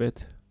part of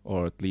it,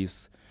 or at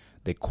least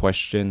they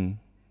question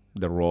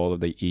the role of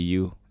the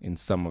EU in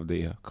some of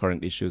the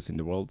current issues in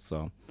the world.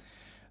 So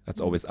that's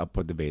always up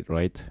for debate,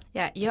 right?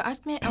 Yeah, you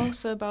asked me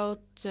also about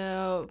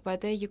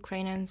whether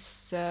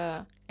Ukrainians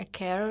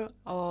care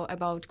or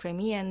about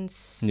Crimeans'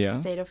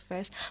 state of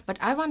affairs. But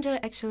I wonder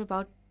actually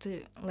about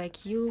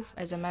like you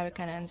as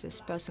American and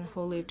as person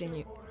who lived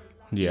in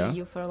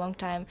EU for a long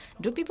time.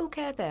 Do people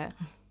care there?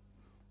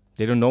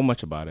 They don't know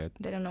much about it.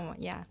 They don't know.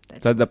 Yeah,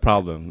 that's the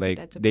problem.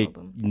 Like they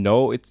problem.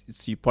 know it's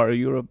part of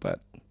Europe, but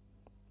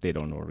they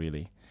don't know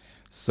really.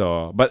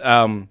 So, but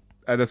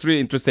that's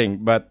really interesting.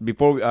 But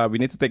before we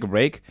need to take a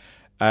break,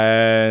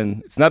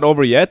 and it's not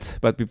over yet.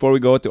 But before we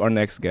go to our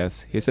next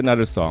guest, here's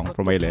another song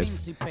from my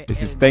list.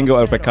 This is Tengo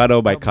el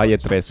Pecado by Calle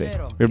 13.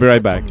 We'll be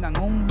right back.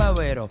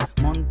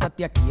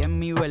 Móntate aquí en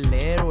mi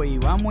velero y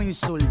vamos a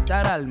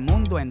insultar al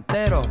mundo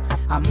entero.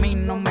 A mí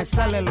no me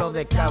sale lo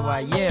de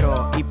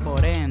caballero y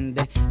por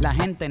ende la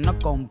gente no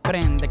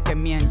comprende que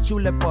mi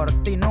enchule por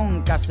ti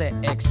nunca se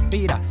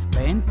expira.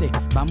 Vente,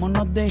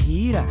 vámonos de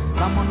gira,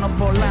 vámonos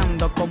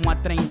volando como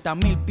a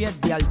 30,000 pies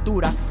de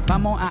altura.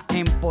 Vamos a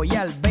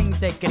empollar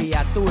 20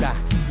 criaturas.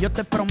 Yo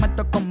te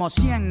prometo como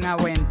 100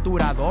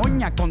 aventuras.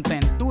 Doña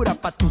contentura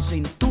pa' tu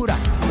cintura.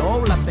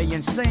 Dóblate y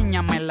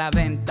enséñame la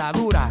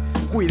dentadura.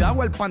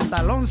 Cuidado, el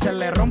pantalón se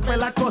le rompe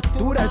la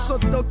costura. Esos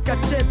dos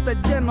cachetes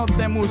llenos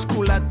de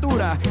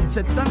musculatura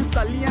se están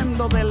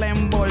saliendo de la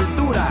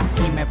envoltura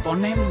y me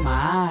pone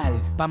mal.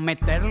 Pa'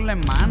 meterle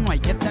mano hay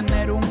que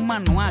tener un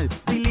manual.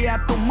 Dile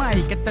a tu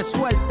mai que te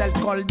suelte el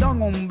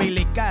cordón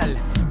umbilical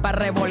pa'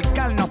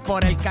 revolcarnos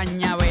por el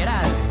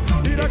cañaveral.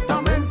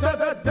 Directamente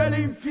desde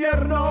el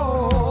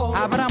infierno.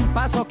 Abran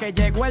paso que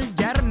llegó el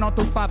yerno.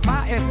 Tu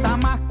papá está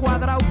más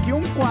cuadrado que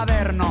un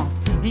cuaderno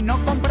y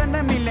no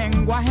comprende mi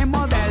lenguaje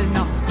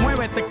moderno.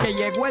 Muévete que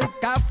llegó el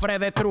cafre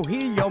de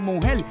Trujillo.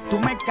 Mujer, tú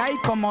me caes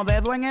como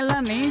dedo en el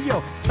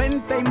anillo.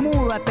 Vente y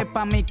múdate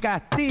pa' mi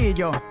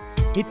castillo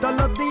y todos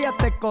los días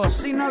te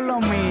cocino lo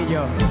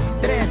millo.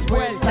 3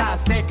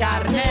 vueltas de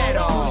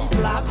carnero. Y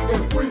flap te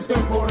fuiste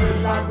por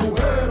el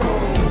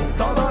agujero.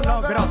 Todos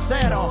los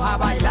groseros a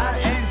bailar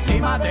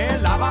encima de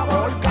lava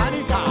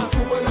volcánica.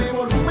 Sube el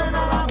volumen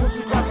a la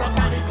música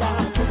satánica.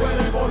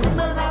 Sube el volumen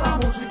a la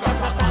música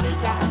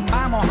satánica.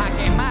 Vamos a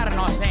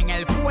quemarnos en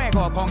el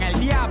fuego con el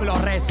diablo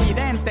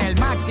residente, el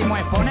máximo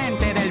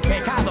exponente del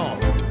pecado.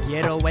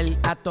 Quiero ver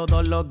a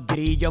todos los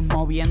grillos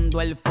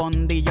moviendo el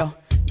fondillo.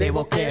 De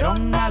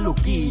Boquerón a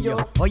Luquillo.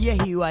 Oye,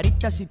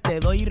 jibarita, si te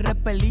doy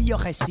repelillo,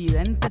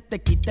 residente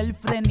te quita el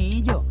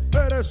frenillo.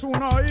 Eres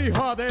una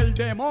hija del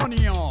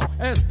demonio.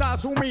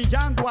 Estás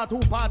humillando a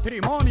tu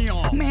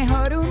patrimonio.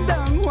 Mejor un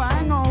Don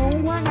Juan o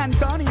un Juan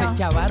Antonio. Se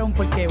chavaron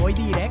porque voy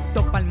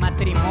directo pa'l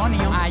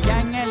matrimonio. Allá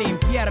en el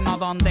infierno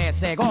donde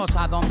se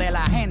goza, donde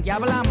la gente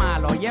habla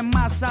malo y es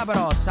más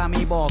sabrosa.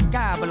 Mi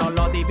vocablo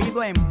lo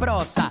divido en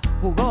prosa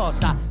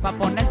jugosa pa'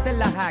 ponerte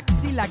las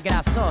axilas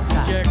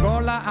grasosas.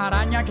 Llegó la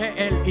araña que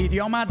el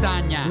idioma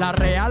daña. La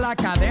Real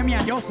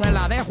Academia yo se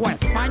la dejo a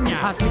España.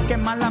 Así que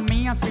mala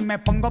mía si me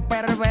pongo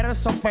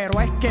perverso,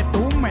 pero es que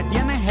tú me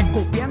tienes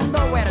escupiendo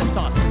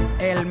versos.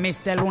 El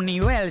Mr.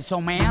 Universo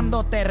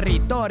meando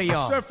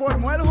territorio. Se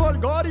formó el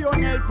jolgorio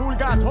en el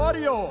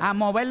purgatorio. A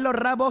mover los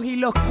rabos y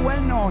los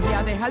cuernos y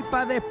a dejar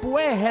pa'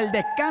 después el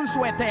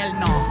descanso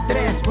eterno.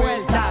 3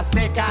 vueltas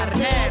de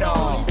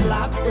carnero. Y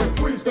flap te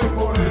fuiste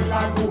por el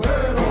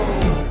agujero.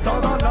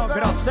 Todos los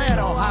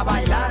groseros a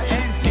bailar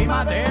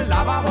encima de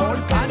lava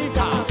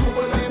volcánica.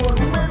 Sube el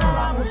volumen a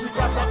la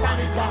música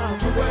satánica.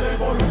 Sube el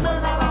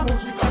volumen a la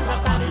música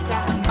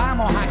satánica.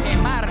 Vamos a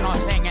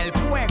quemarnos en el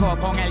fuego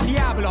con el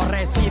diablo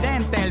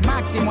residente, el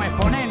máximo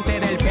exponente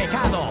del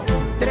pecado.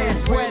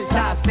 3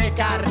 vueltas de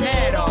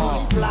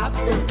carnero. Y flap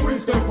te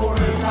fuiste por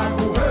el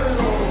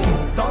agujero.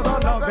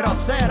 Todos los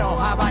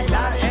groseros a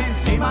bailar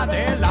encima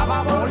de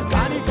lava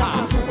volcánica.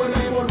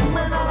 Sube el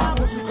volumen a la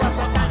música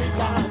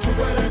satánica.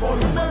 Sube el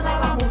volumen a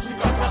la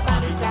música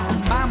satánica.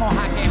 Vamos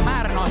a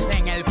quemarnos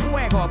en el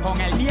fuego con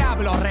el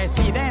diablo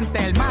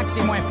residente, el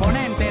máximo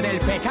exponente del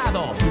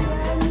pecado.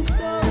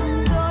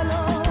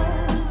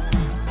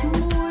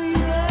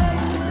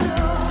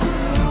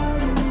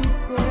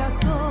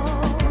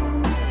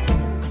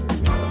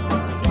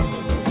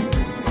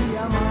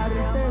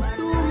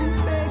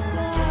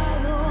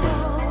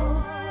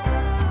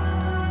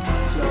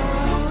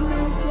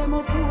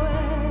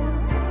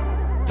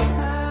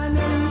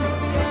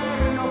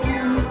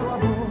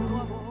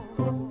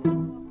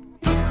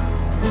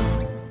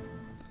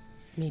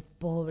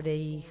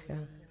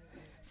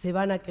 se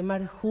van a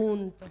quemar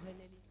juntos.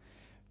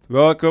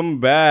 Welcome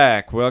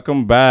back.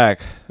 Welcome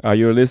back.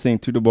 You're listening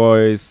to The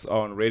Voice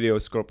on Radio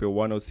Scorpio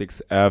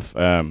 106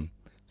 FM.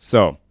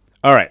 So,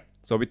 all right.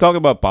 So we talk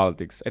about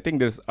politics. I think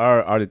there's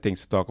other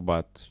things to talk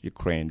about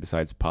Ukraine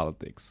besides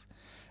politics.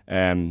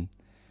 And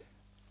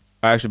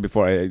actually,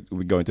 before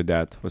we go into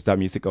that, was that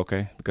music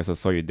okay? Because I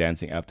saw you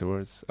dancing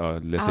afterwards,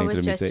 listening to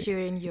the music. I was just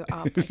cheering you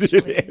up,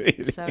 actually.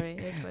 Really? Sorry.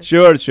 It was,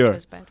 sure. It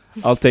was bad.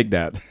 I'll take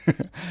that.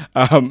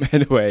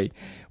 Anyway,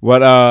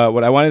 what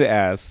I wanted to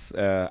ask,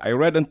 I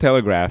read on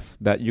Telegraph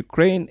that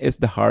Ukraine is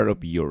the heart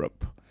of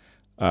Europe.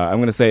 I'm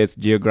going to say it's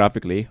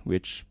geographically,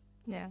 which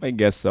I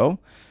guess so.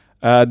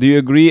 Do you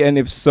agree? And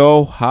if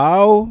so,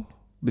 how?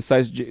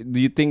 Do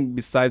you think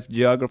besides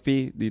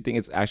geography, do you think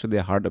it's actually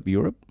the heart of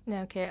Europe?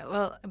 Okay.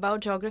 Well, about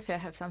geography, I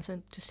have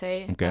something to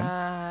say.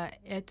 Okay.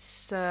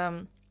 It's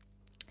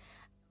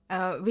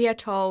we are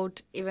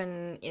told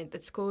even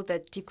at school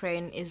that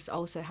Ukraine is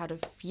also heart of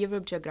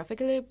Europe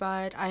geographically,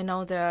 but I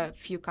know there are a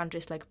few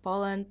countries like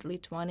Poland,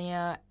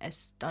 Lithuania,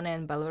 Estonia,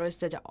 and Belarus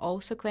that are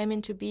also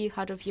claiming to be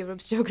heart of Europe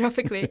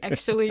geographically.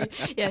 Actually,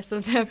 yeah, so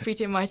they're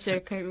pretty much lots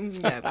of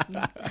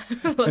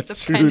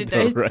candidates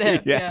though, right?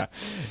 there.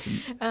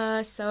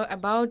 Yeah. So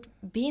about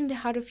being the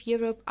heart of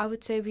Europe, I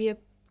would say we are.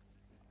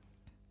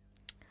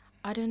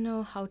 I don't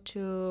know how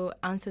to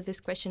answer this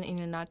question in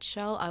a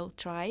nutshell. I'll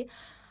try.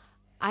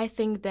 I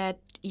think that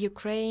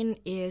Ukraine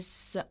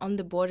is on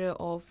the border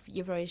of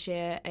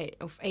Eurasia,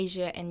 of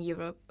Asia and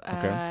Europe,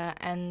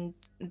 and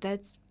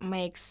that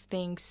makes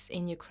things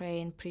in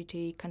Ukraine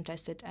pretty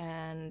contested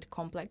and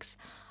complex,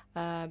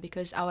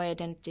 because our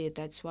identity,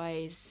 that's why,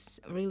 is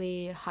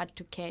really hard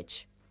to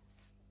catch.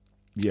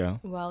 Yeah.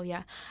 Well,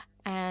 yeah.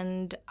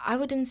 And I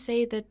wouldn't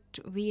say that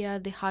we are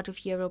the heart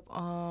of Europe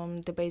on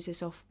the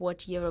basis of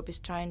what Europe is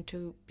trying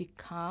to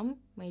become.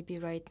 Maybe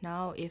right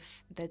now,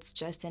 if that's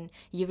just an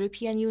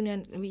European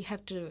Union, we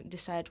have to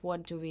decide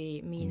what do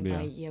we mean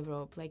by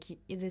Europe. Like,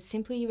 is it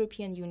simply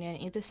European Union?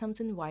 Is it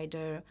something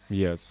wider?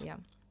 Yes. Yeah.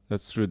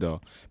 That's true, though.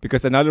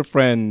 Because another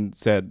friend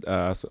said,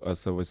 as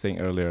I was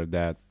saying earlier,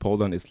 that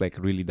Poland is like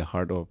really the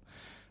heart of...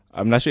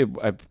 I'm not sure,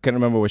 I can't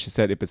remember what she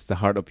said, if it's the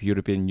heart of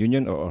European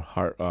Union or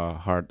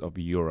heart of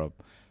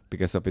Europe,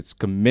 because of its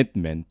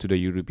commitment to the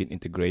European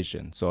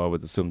integration. So I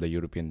would assume the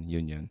European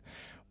Union.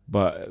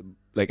 But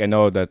like I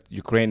know that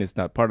Ukraine is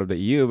not part of the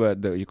EU,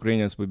 but the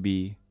Ukrainians would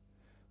be,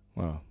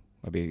 well,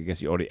 I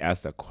guess you already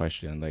asked that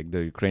question. Like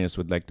the Ukrainians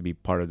would like to be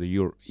part of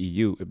the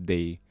EU if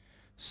they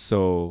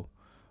so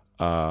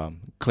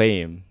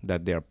claim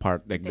that they're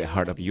part, like the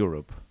heart of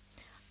Europe.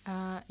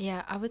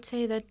 Yeah, I would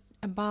say that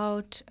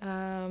about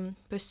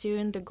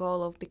pursuing the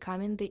goal of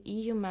becoming the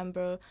EU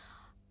member,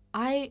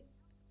 I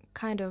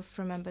kind of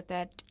remember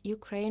that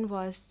Ukraine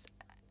was,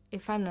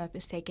 if I'm not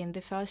mistaken, the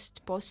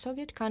first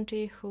post-Soviet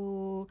country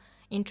who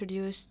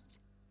introduced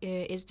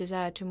its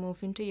desire to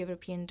move into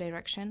European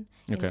direction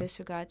in this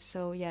regard.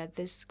 So yeah,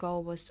 this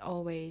goal was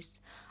always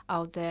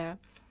out there.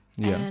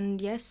 Yeah.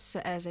 And yes,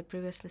 as I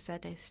previously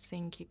said, I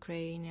think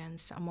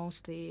Ukrainians are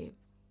mostly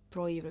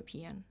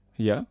pro-European.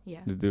 Yeah?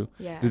 Yeah. They do?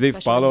 Yeah, do they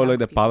follow like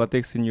the people.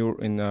 politics in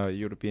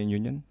European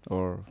Union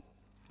or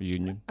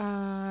Union?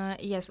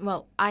 Yes,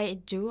 well, I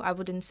do. I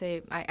wouldn't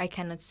say, I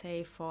cannot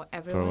say for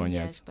everyone,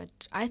 yes.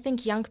 But I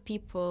think young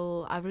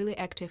people are really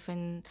active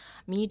in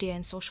media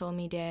and social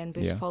media and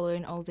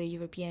following all the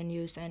European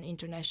news and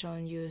international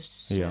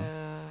news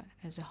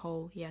as a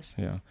whole, yes.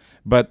 Yeah.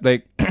 But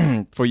like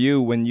for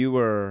you, when you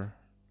were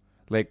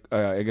like,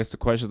 I guess the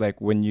question is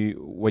like when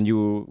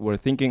you were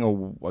thinking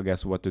of, I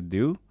guess, what to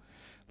do,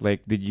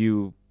 like did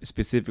you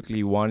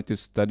specifically want to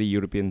study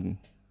European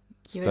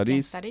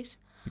studies?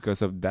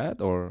 Because of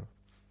that, or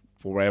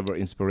for whatever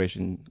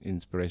inspiration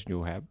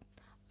you have?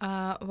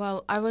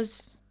 Well, I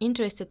was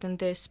interested in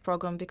this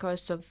program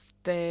because of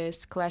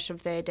this clash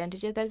of the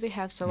identity that we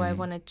have. So I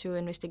wanted to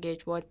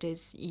investigate what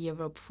is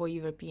Europe for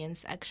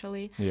Europeans,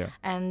 actually. Yeah.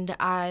 And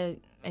I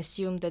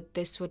assumed that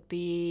this would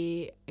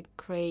be a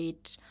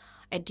great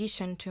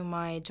addition to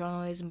my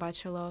journalism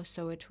bachelor,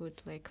 so it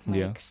would like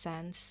make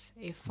sense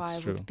if I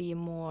would be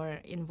more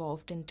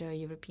involved in the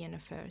European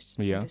affairs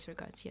in this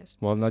regards. Yes.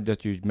 Well, not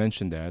that you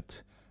mentioned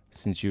that,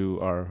 since you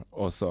are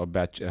also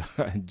the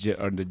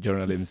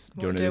journalism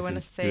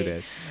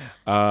student,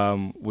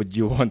 would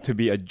you want to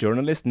be a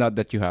journalist? Not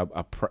that you have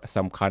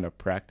some kind of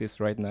practice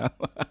right now.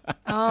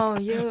 Oh,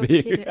 you're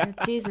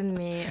teasing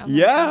me. Oh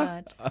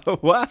yeah? My God.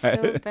 Why?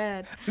 So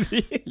bad.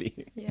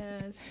 Really?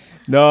 Yes.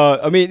 No,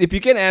 I mean, if you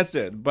can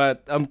answer it,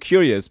 but I'm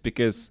curious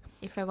because...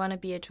 If I want to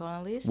be a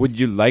journalist? Would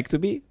you like to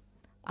be?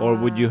 Or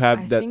would you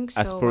have that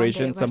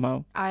aspiration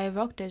somehow? I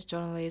worked as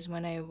journalist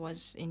when I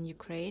was in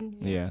Ukraine,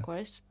 of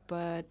course,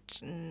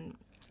 but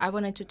I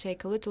wanted to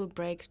take a little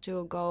break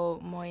to go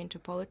more into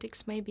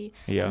politics maybe,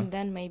 and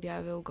then maybe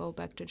I will go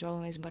back to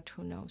journalism, but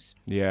who knows?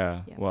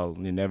 Yeah, well,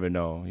 you never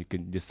know. You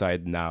can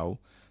decide now.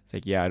 It's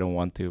like, I don't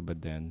want to,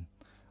 but then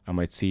I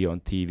might see you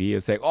on TV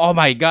and say, "Oh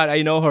my God,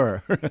 I know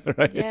her."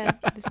 Right? Yeah,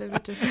 this will be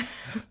true.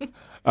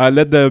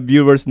 Let the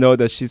viewers know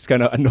that she's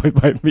kind of annoyed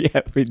by me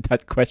with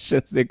that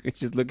question.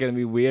 She's looking at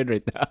me weird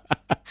right now.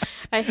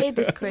 I hate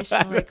this question,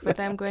 like,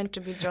 but I'm going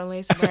to be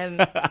journalist when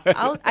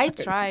I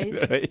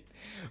tried. Right?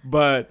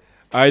 But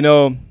I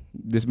know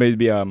this may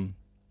be a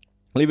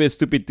little bit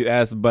stupid to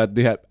ask, but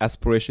do you have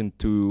aspiration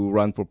to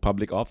run for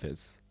public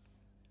office?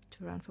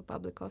 To run for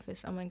public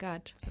office? Oh my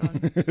God.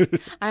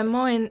 I'm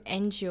more an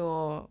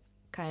NGO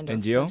kind of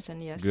NGO?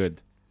 person, yes.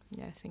 Good.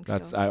 Yeah, I think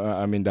that's, so.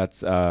 I mean,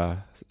 that's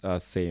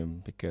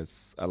same,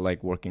 because I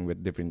like working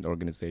with different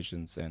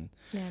organizations, and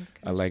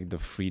I like the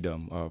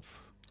freedom of...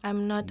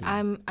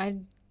 I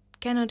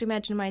cannot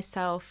imagine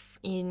myself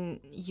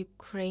in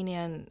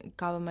Ukrainian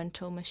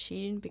governmental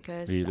machine,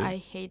 because Really? I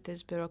hate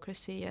this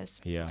bureaucracy, yes.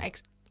 Yeah.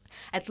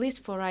 At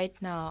least for right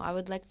now. I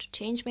would like to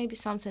change maybe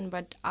something,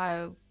 but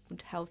I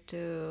would have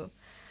to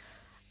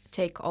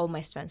take all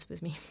my strengths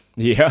with me.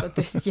 Yeah. For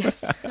this,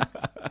 yes.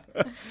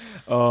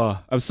 Oh,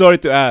 I'm sorry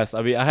to ask.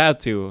 I mean, I had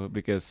to,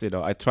 because,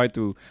 I try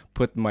to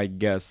put my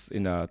guests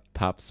in a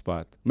top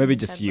spot. Maybe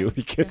just you,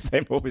 because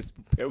I'm always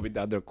prepared with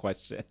other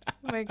questions. Oh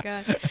my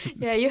God.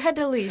 Yeah, you had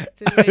a list.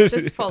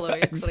 Just follow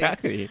it, please.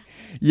 Exactly.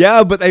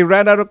 Yeah, but I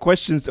ran out of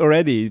questions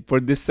already for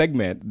this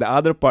segment. The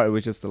other part,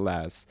 which is the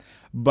last.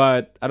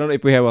 But I don't know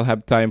if we will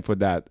have time for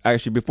that.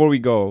 Actually, before we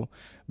go,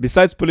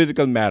 besides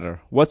political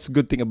matter, what's a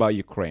good thing about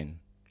Ukraine?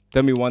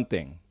 Tell me one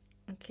thing.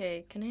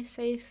 Okay, can I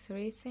say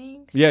 3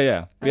 things?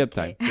 Yeah. We have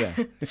time. Yeah.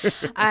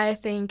 I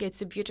think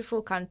it's a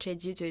beautiful country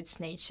due to its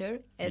nature.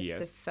 It's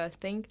the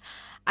first thing.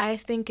 I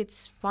think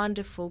it's a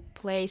wonderful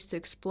place to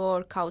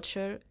explore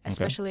culture,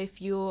 especially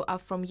if you are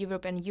from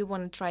Europe and you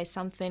want to try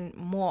something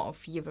more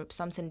of Europe,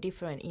 something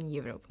different in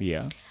Europe.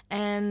 Yeah.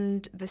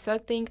 And the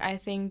third thing, I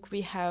think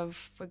we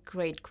have a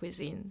great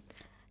cuisine.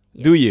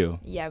 Yes. Do you?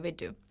 Yeah, we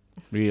do.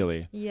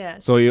 Really?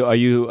 Yes. So are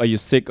you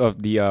sick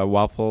of the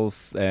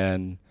waffles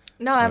and...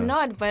 No, I'm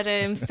not, but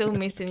I'm still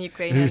missing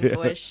Ukrainian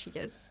borscht,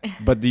 yes.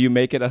 But do you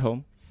make it at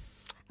home?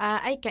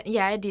 I can.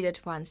 Yeah, I did it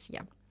once,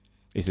 yeah.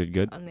 Is it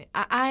good?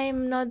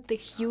 I'm not the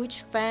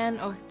huge fan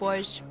of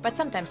borscht, but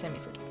sometimes I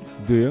miss it.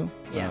 Do you?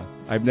 Yeah.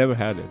 I've never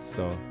had it,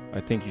 so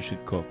I think you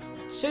should cook.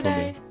 Should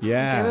I?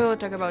 Yeah. Okay, we will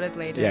talk about it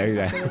later. Yeah,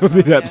 exactly.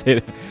 We'll do that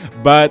later.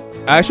 But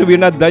actually, we're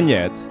not done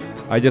yet.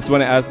 I just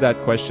want to ask that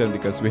question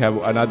because we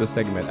have another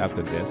segment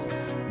after this.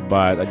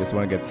 But I just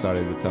want to get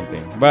started with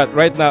something. But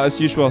right now, as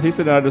usual, here's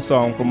another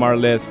song from our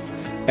list.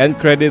 End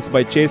credits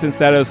by Chase and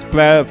Status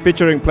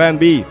featuring Plan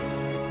B.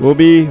 We'll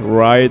be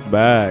right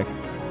back.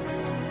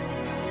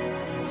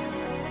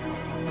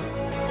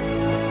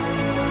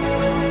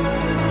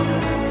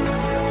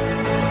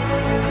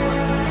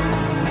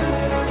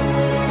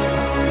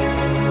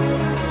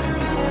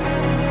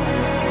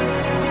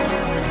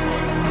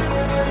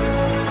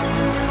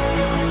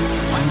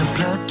 When the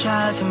blood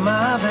dries in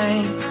my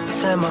veins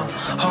and my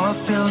heart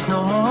feels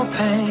no more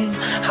pain,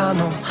 I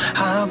know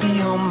I'll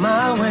be on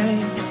my way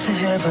to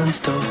heaven's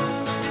door.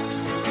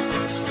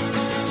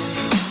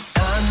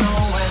 I know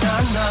when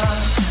I'm not,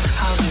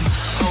 I'll be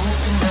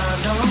hoping I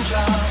don't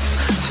drop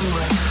to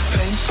a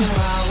place where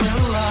I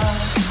will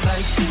rise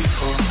like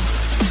before.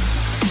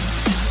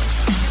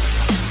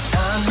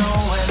 I know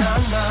when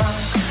I'm not,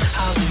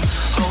 I'll be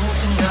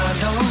hoping I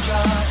don't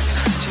drop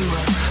to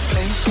a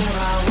place where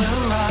I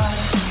will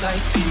rise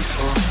like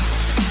before.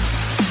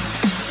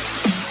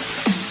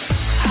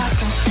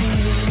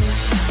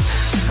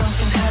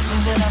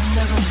 That I've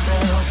never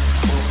felt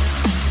before.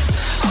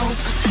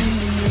 Hope is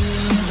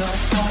feeling don't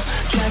stop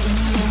dragging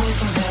me away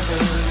from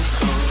heaven's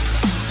door.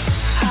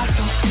 I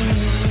can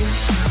feel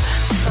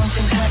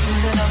something happening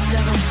that I've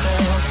never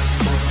felt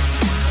before.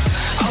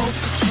 Hope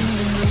is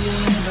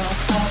feeling don't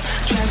stop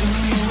dragging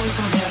me away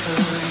from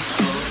heaven's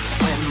door.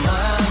 When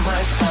my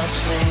mind stops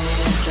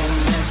thinking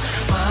and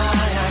my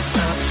eyes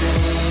stop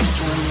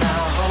blinking,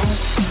 I hope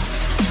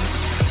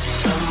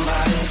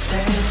somebody's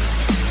there.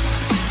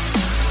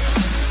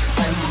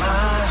 My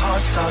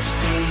heart stops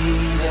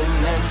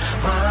beating and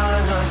my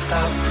lungs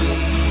stop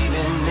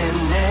breathing in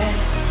it.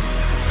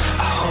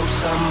 I hope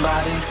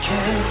somebody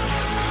cares.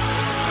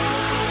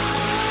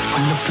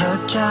 When the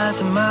blood dries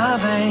in my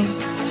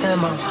veins and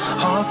my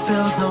heart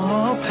feels no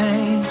more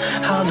pain,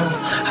 I know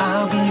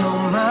I'll be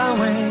on my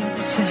way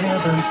to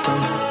heaven's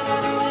door.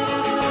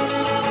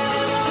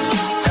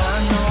 I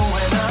know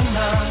when I'm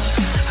not,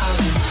 I'll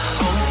be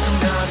hoping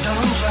I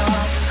don't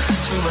drop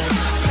to a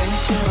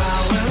place where I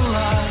will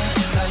rise.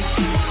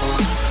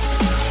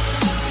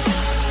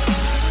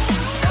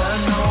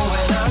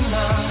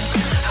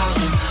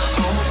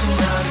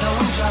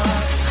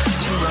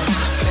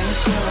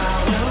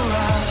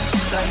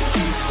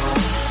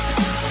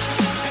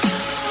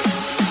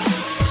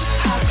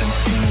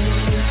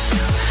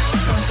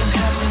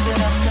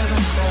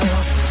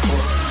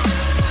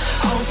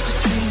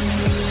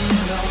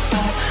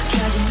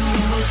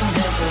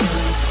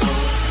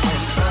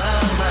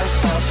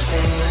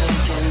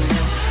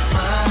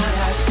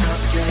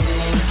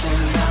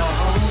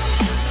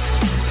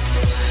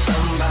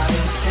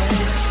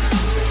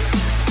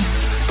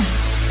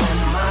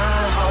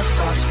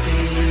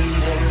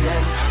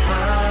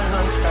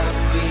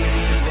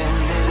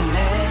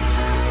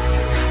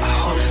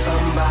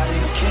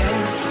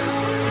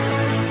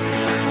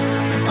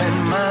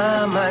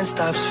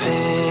 stops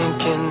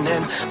thinking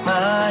and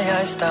my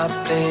eyes stop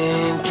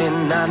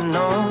blinking. I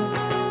know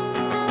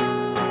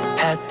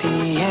at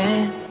the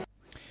end.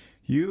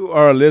 You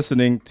are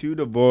listening to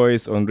The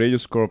Voice on Radio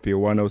Scorpio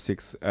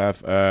 106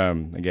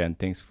 FM. Again,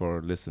 thanks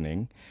for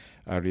listening.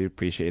 I really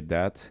appreciate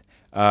that.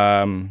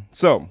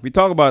 So, we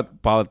talk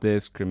about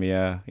politics,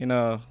 Crimea. You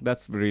know,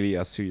 that's really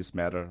a serious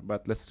matter.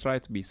 But let's try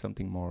to be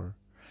something more,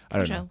 I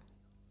don't know.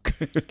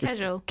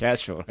 Casual.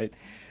 Casual, right?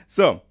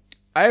 So,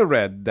 I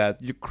read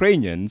that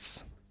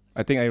Ukrainians,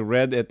 I think I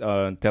read it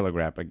on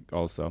Telegraph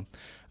also.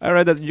 I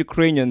read that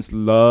Ukrainians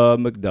love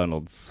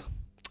McDonald's.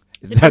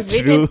 Is that was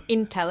true? Written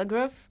in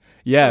Telegraph?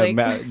 Yeah,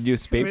 Like,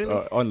 newspaper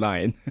really?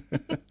 Online.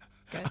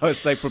 I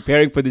was like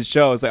preparing for this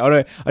show. I was like, all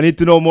right, I need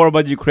to know more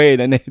about Ukraine,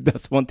 and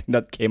that's one thing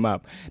that came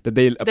up that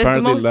they That's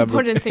apparently the most love.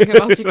 important thing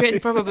about Ukraine,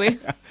 probably.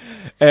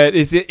 And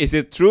is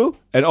it true?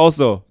 And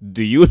also,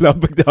 do you love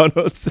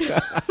McDonald's?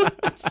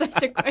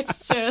 Such a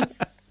question.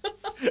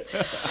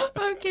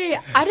 Okay,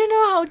 I don't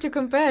know how to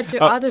compare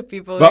to other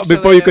people. Well, actually,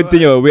 before you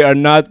continue, we are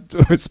not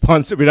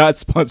sponsored. We're not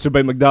sponsored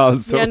by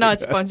McDonald's. So we are not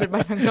sponsored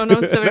by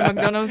McDonald's. Sorry,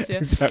 McDonald's. Yeah.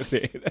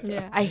 Exactly.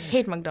 Yeah, I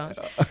hate McDonald's.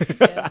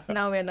 Yeah,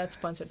 now we are not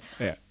sponsored.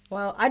 Yeah.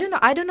 Well, I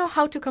don't know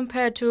how to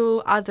compare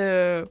to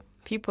other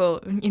people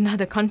in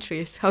other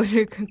countries. How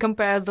to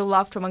compare the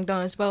love to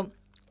McDonald's? Well,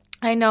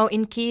 I know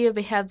in Kiev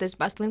we have this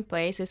bustling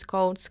place. It's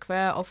called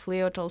Square of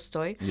Leo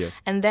Tolstoy. Yes.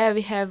 And there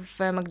we have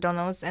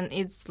McDonald's, and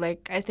it's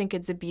like, I think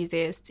it's the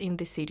busiest in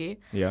the city.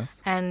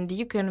 Yes. And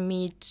you can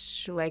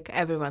meet like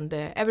everyone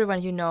there.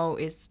 Everyone you know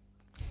is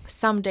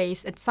some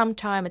days at some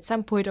time, at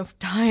some point of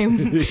time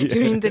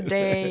during the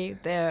day,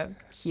 they're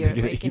here,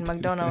 like in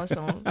McDonald's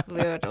on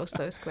Leo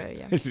Tolstoy Square.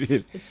 Yeah,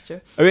 Really? it's true.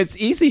 I mean, it's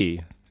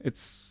easy.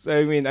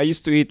 I mean, I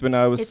used to eat when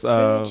I was. It's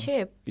really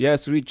cheap. Yeah,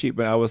 it's really cheap.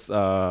 When I was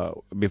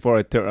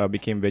before I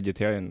became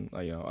vegetarian,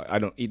 I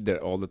don't eat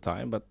there all the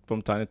time, but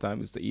from time to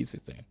time, it's the easy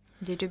thing.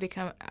 Did you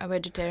become a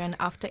vegetarian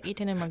after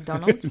eating at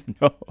McDonald's?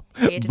 No,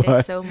 hated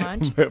it so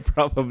much. You're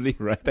probably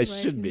right. I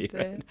should be.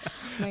 Right?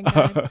 My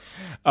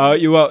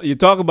God. You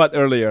talk about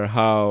earlier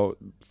how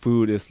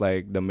food is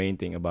like the main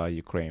thing about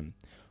Ukraine.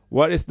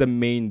 What is the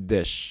main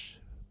dish,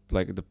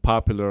 like the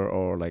popular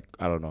or like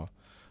I don't know,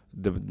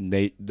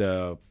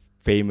 the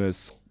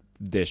famous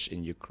dish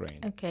in Ukraine?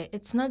 Okay,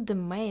 it's not the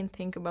main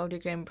thing about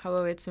Ukraine.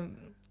 Probably it's an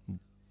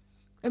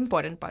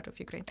important part of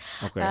Ukraine.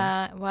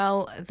 Okay.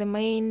 Well, the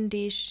main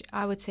dish,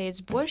 I would say, it's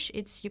borscht.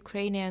 It's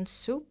Ukrainian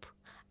soup,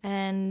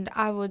 and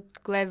I would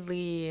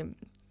gladly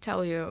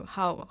tell you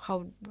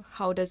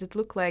how does it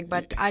look like,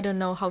 but I don't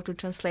know how to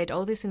translate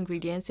all these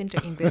ingredients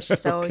into English,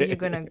 so you're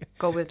gonna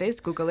go with this,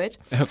 Google it.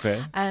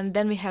 Okay. And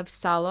then we have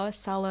salo.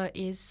 Salo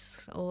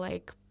is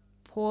like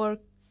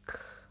pork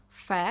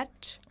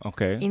fat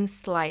in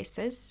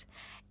slices.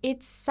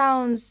 It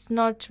sounds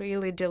not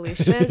really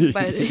delicious,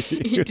 but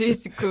it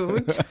is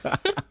good.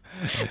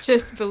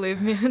 Just believe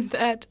me on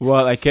that.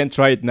 Well, I can't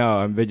try it now.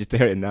 I'm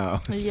vegetarian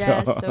now.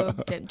 Yeah, so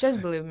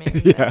just believe me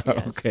on yeah, that.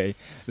 Yes. Okay.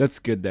 That's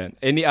good then.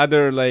 Any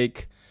other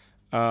like,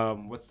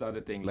 what's the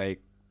other thing? Like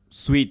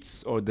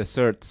sweets or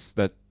desserts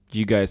that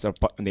you guys are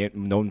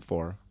known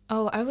for?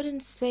 Oh, I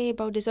wouldn't say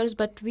about desserts,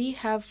 but we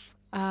have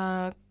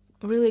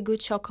really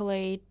good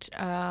chocolate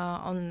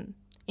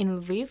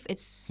in Lviv.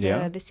 It's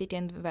the city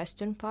in the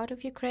western part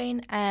of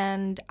Ukraine,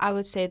 and I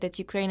would say that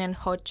Ukrainian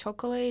hot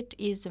chocolate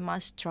is a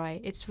must try.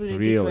 It's really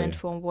different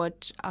from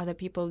what other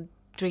people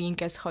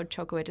drink as hot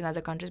chocolate in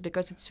other countries,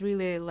 because it's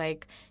really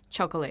like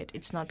chocolate.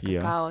 It's not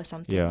cacao or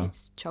something. Yeah.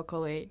 It's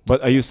chocolate.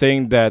 But are you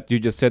saying that you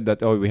just said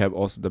that, we have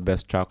also the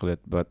best chocolate,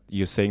 but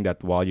you're saying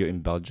that while you're in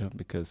Belgium,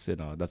 because,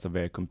 that's a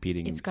very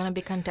competing... It's going to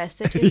be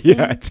contested, you Yeah,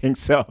 think? I think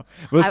so.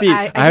 We'll see.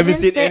 I haven't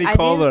seen any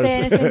callers. I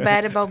didn't say anything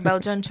bad about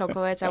Belgian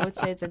chocolates. I would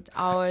say that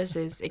ours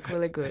is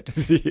equally good.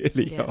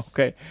 Really? Yes.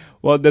 Okay.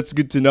 Well, that's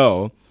good to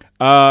know.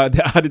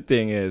 The other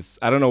thing is,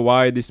 I don't know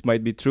why this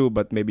might be true,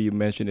 but maybe you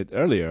mentioned it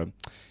earlier.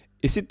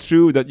 Is it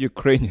true that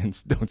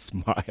Ukrainians don't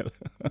smile?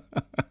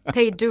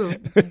 They do.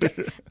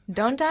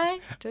 Don't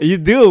I? You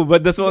do,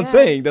 but that's what I'm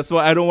saying. That's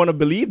why I don't want to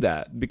believe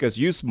that, because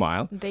you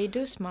smile. They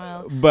do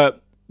smile.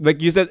 But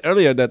like you said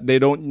earlier, that they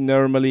don't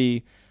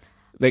normally...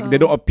 Like, they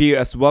don't appear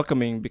as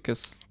welcoming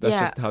because that's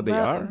just how they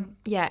are?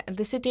 Yeah,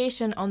 the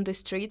situation on the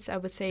streets, I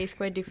would say, is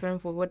quite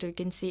different from what we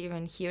can see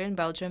even here in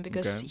Belgium.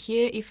 Because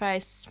here, if I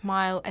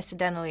smile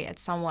accidentally at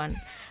someone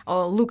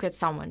or look at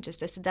someone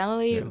just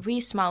accidentally, we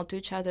smile to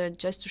each other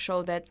just to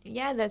show that,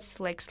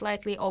 that's like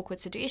slightly awkward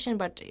situation,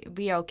 but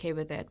we are okay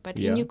with it. But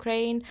in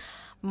Ukraine,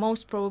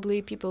 most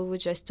probably people will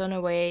just turn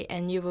away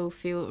and you will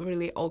feel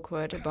really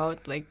awkward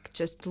about like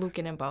just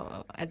looking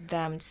at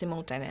them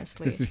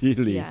simultaneously.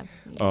 Really? Yeah.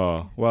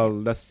 Oh, well,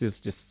 that's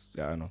just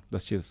I don't know.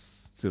 That's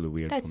just still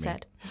weird That's for me.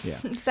 sad.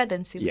 Yeah. Sad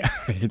and silly.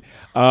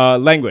 Yeah.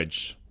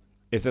 Language.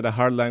 Is it a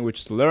hard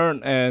language to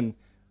learn? And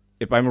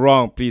if I'm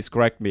wrong, please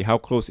correct me. How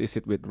close is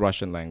it with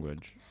Russian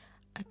language?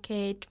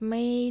 Okay, it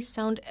may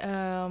sound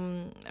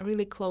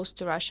really close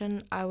to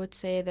Russian. I would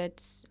say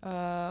that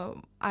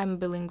I'm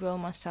bilingual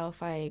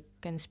myself. I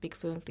can speak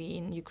fluently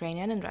in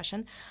Ukrainian and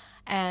Russian.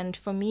 And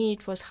for me,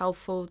 it was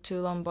helpful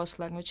to learn both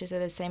languages at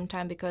the same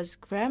time because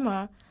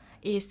grammar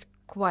is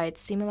quite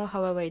similar.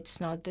 However, it's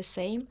not the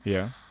same.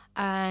 Yeah.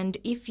 And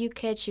if you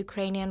catch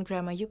Ukrainian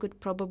grammar, you could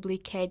probably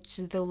catch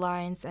the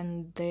lines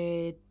and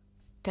the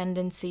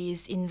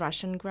tendencies in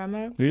Russian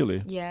grammar.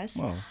 Really? Yes.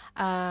 Wow.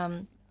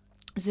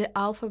 The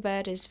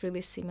alphabet is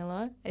really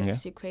similar.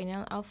 It's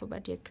Ukrainian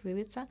alphabet,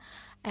 Kirillitsa.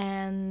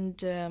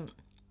 And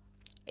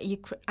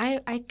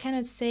I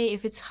cannot say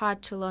if it's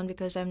hard to learn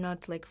because I'm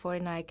not like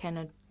foreigner. I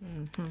cannot.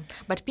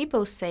 But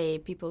people say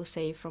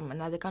from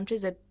another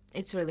countries that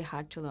it's really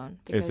hard to learn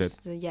because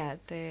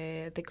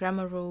the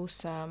grammar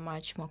rules are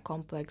much more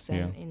complex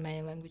than in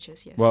many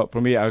languages. Yes. Well,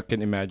 for me, I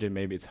can imagine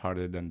maybe it's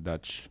harder than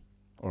Dutch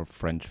or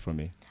French for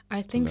me.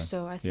 I think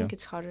so. I think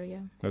it's harder. Yeah.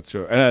 That's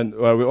true. And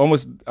we're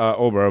almost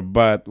over.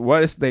 But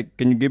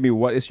can you give me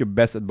what is your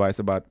best advice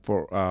about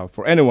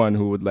for anyone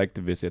who would like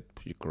to visit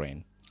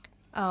Ukraine?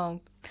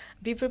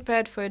 Be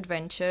prepared for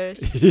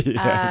adventures.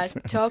 Yes.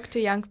 Talk to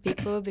young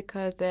people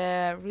because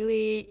they're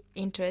really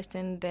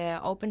interested. They're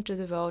open to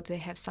the world. They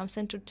have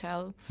something to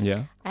tell.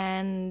 Yeah.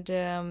 And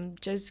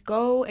just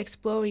go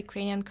explore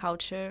Ukrainian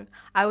culture.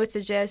 I would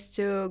suggest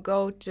to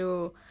go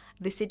to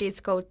the city. It's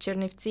called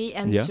Chernivtsi,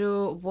 and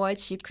to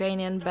watch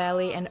Ukrainian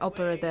ballet and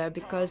opera there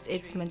because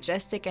it's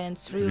majestic and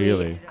it's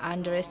really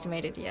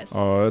underestimated. Yes.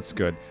 Oh, that's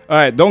good. All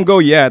right, don't go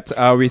yet.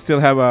 We still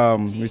have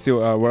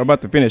we're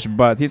about to finish,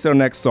 but here's our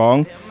next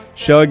song,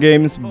 Shell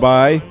Games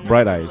by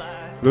Bright Eyes.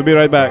 We'll be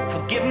right back.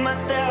 Forgive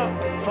myself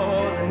for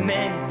the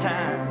many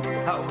times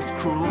I was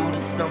cruel to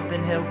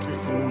something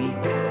helpless and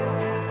weak.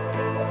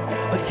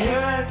 But here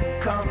I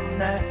come,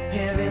 that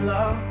heavy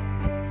love.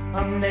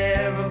 I'm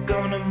never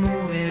gonna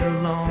move it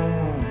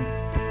alone.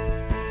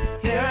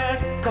 Here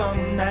I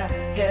come, that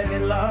heavy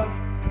love.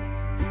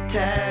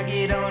 Tag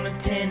it on a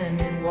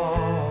tenement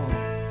wall.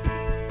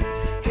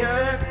 Here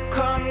I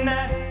come,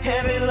 that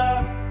heavy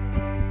love.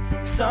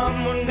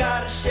 Someone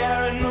gotta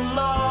share in the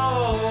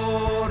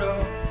load.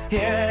 Oh,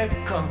 here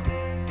I come,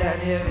 that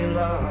heavy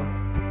love.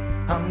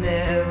 I'm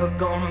never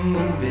gonna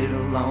move it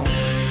alone.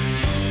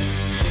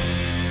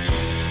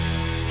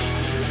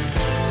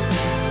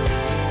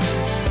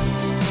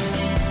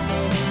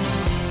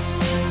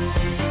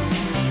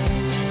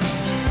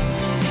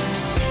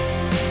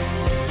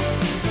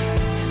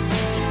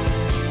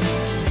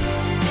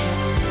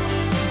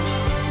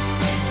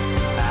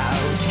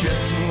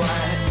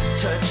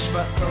 Touched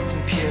by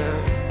something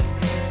pure,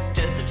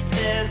 death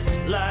obsessed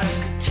like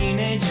a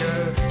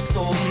teenager.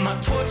 Sold my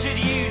tortured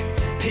youth,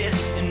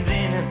 piss and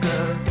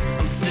vinegar.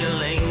 I'm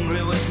still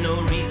angry with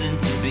no reason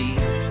to be.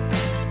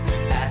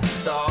 At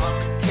the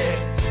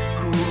architect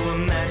who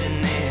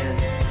imagined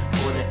this,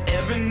 for the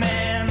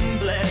everyman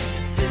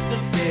blessed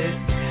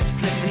Sisyphus,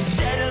 slipping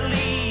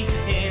steadily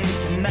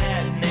into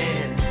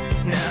madness.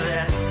 Now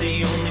that's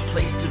the only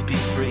place to be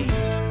free.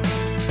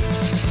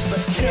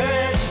 But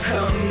here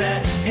come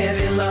that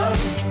heavy love.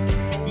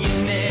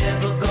 You're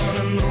never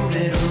gonna move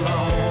it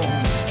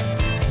alone.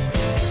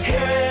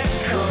 Here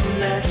come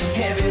that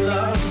heavy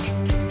love,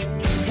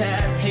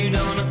 tattooed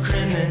on a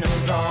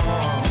criminal's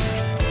arm.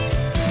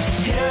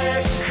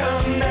 Here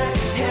come that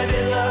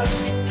heavy love.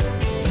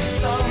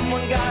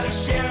 Someone gotta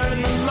share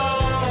in the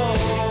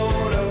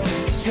load. Oh,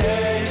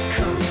 here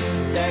come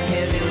that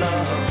heavy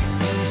love.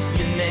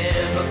 You're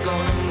never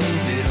gonna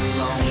move it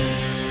alone.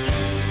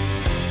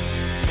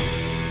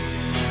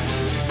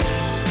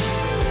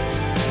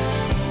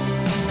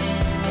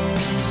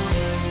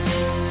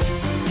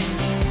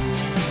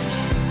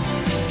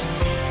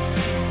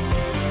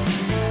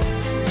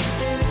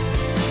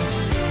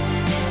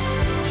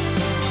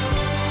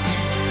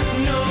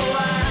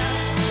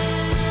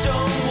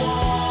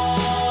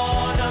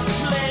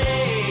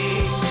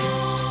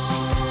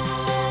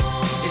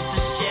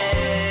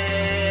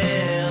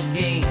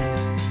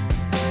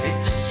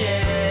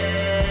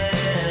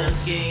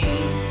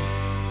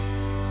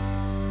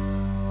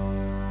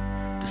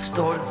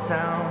 Distorted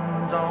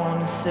sounds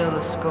on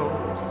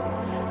oscilloscopes,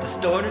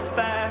 distorted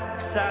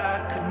facts I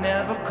could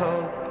never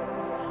cope.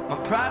 My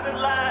private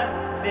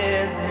life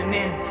is an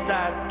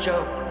inside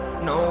joke.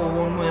 No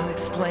one will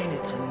explain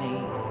it to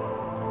me.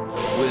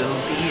 We'll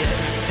be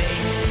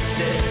everything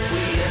that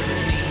we ever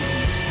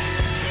need.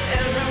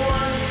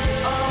 Everyone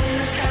on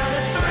the count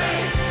of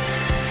three.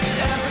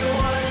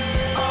 Everyone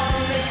on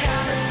the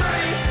count of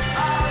three.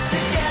 All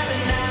together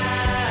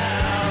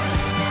now.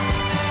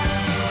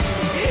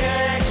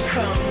 Here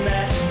come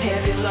that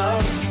heavy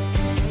love.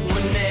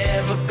 We're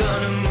never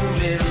gonna move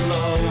it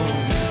alone.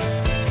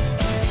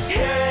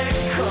 Here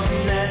come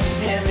that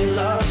heavy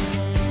love,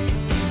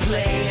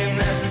 playing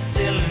as the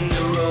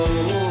cylinder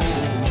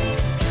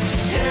rolls.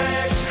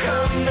 Here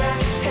come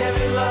that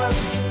heavy love.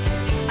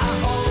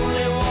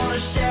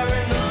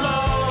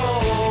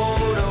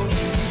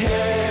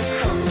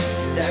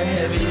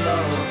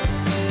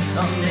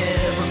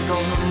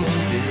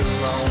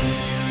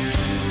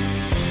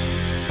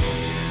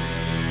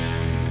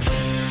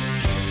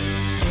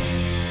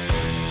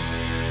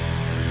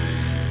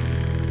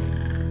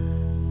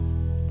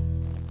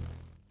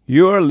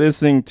 You are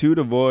listening to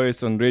The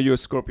Voice on Radio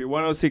Scorpio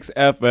 106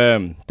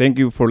 FM. Thank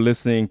you for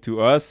listening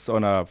to us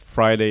on a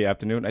Friday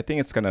afternoon. I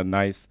think it's kind of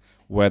nice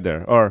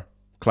weather, or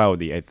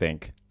cloudy, I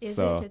think. Is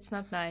so, it? It's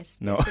not nice.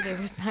 No. Yesterday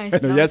was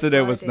nice. No,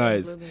 yesterday was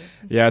nice. Gloomy.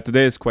 Yeah,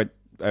 today is quite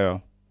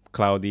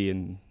cloudy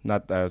and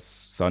not as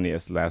sunny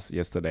as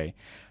yesterday.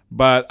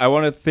 But I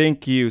want to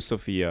thank you,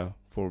 Sophia,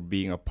 for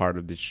being a part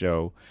of the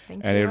show.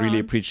 Thank and you, I really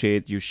Ron.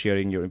 appreciate you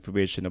sharing your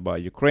information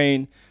about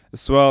Ukraine,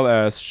 as well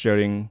as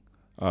sharing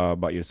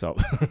about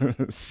yourself.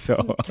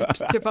 So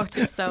about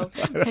yourself.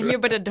 And you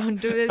better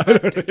don't do it.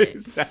 But okay.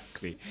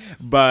 Exactly.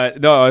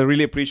 But no, I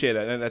really appreciate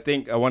it. And I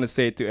think I want to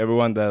say to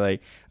everyone that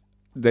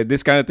that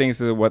this kind of things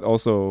is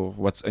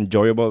what's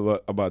enjoyable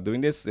about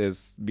doing this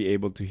is be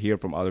able to hear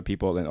from other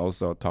people and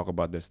also talk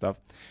about their stuff.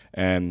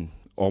 And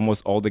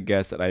almost all the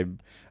guests that I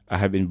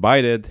have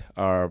invited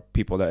are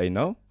people that I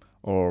know,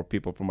 or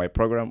people from my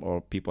program,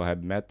 or people I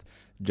have met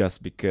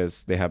just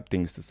because they have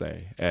things to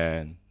say.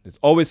 And it's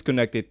always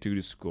connected to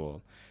the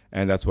school.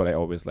 And that's what I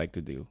always like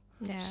to do.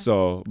 Yeah.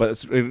 So, but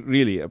it's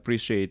really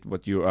appreciate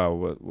what you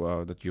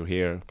that you're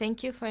here.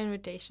 Thank you for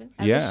invitation.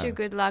 I Yeah. wish you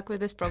good luck with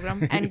this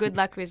program and good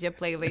luck with your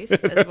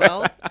playlist as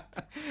well.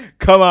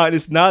 Come on,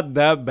 it's not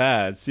that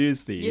bad.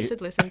 Seriously. You should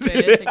listen to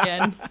it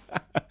again.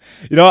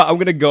 You know what? I'm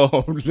gonna go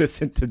home,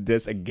 listen to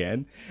this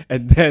again,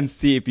 and then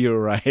see if you're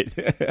right.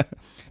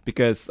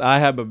 Because I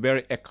have a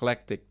very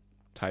eclectic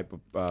type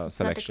of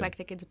selection. Not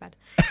eclectic, it's bad.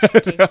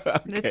 Okay,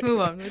 let's move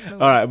on. All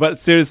right, but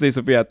seriously,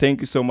 Sophia, thank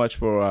you so much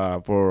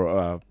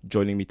for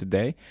joining me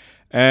today.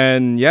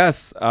 And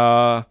yes,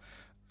 I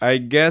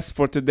guess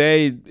for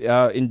today,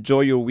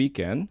 enjoy your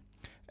weekend.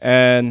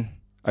 And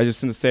I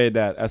just want to say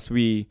that as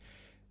we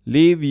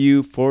leave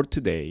you for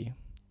today,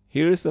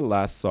 here's the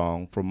last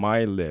song from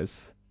my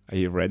list. Are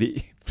you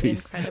ready?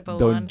 Please Incredible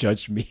don't one.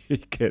 judge me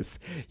because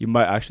you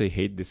might actually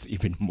hate this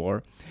even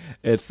more.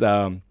 It's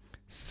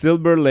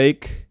Silver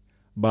Lake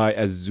by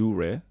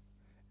Azure,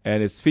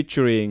 and it's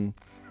featuring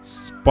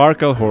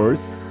Sparkle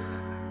Horse.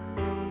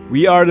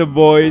 We are The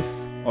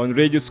Voice on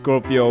Radio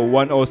Scorpio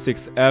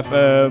 106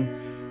 FM.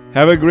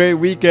 Have a great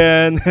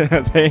weekend.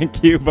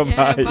 Thank you.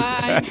 Bye-bye. Yeah,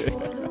 bye.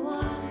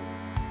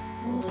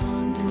 Hold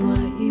on to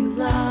what you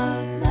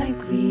love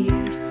like we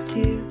used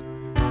to,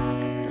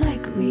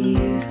 like we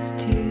used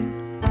to.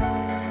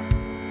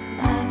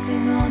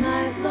 Laughing all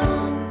night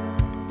long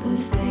for the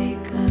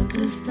sake of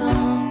the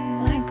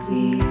song, like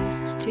we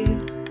used to,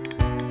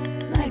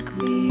 like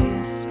we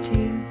used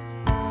to.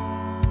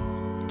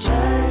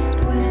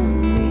 Just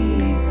when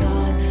we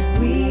thought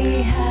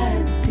we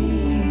had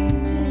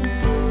seen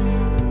it all.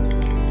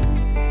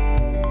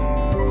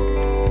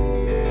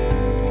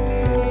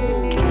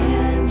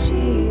 Canned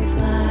cheese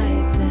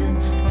lights and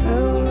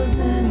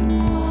frozen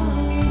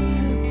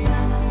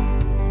waterfall.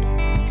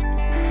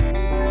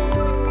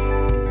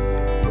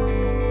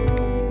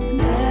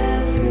 And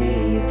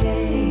every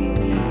day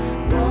we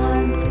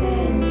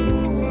wanted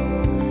more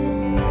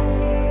and more.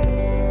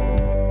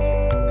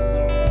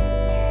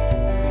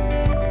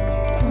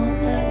 Don't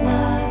let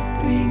love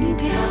bring you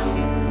down.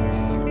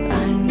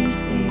 Find me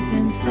safe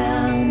and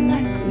sound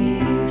like we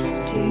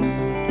used to,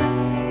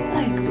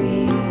 like we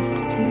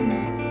used to.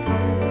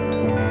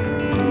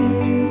 Do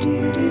do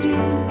do do,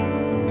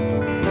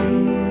 do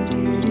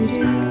do do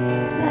do,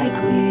 like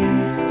we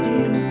used to,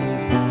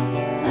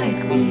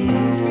 like we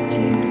used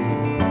to.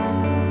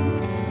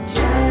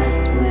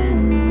 Just when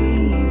we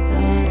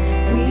thought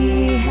we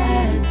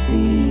had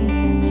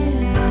seen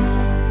it all.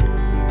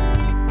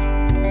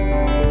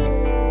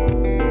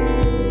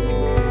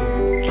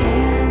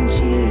 Canned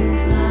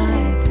cheese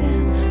lights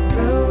and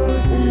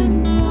frozen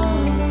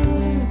waterfall.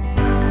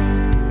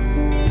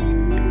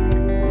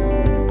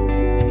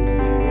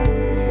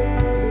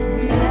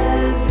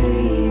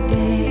 Every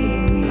day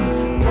we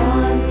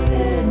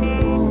wanted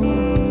more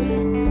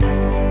and more.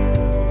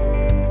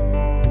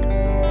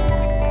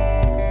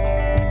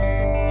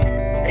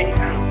 Hey, I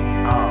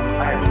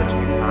had such a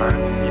good time.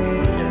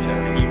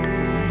 You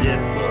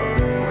did look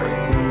great.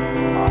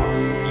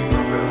 You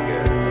look really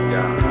good.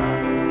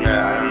 Yeah,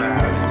 I don't know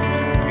how to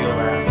feel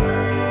that.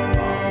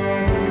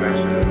 You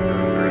actually look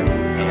really great.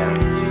 And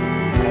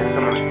I had so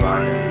much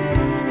fun.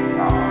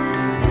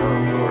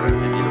 Lord, I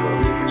did a little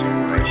too much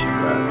information,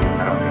 but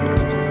I don't think it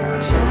was too bad.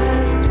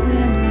 Just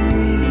when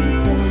we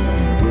thought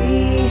we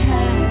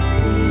had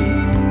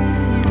seen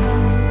it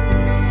all.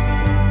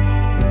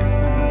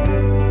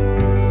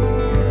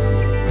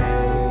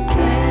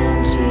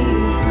 Canned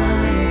cheese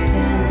lights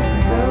and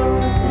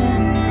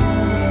frozen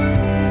waterfall.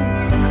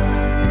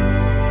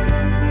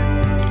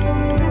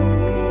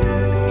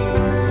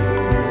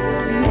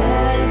 And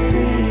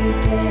every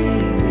day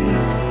we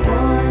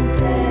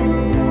wanted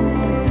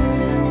more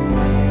and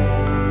more.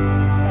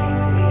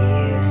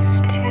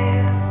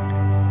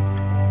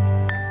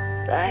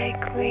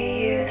 Like we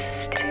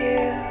used to,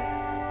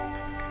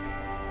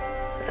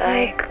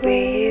 like we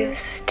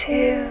used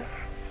to.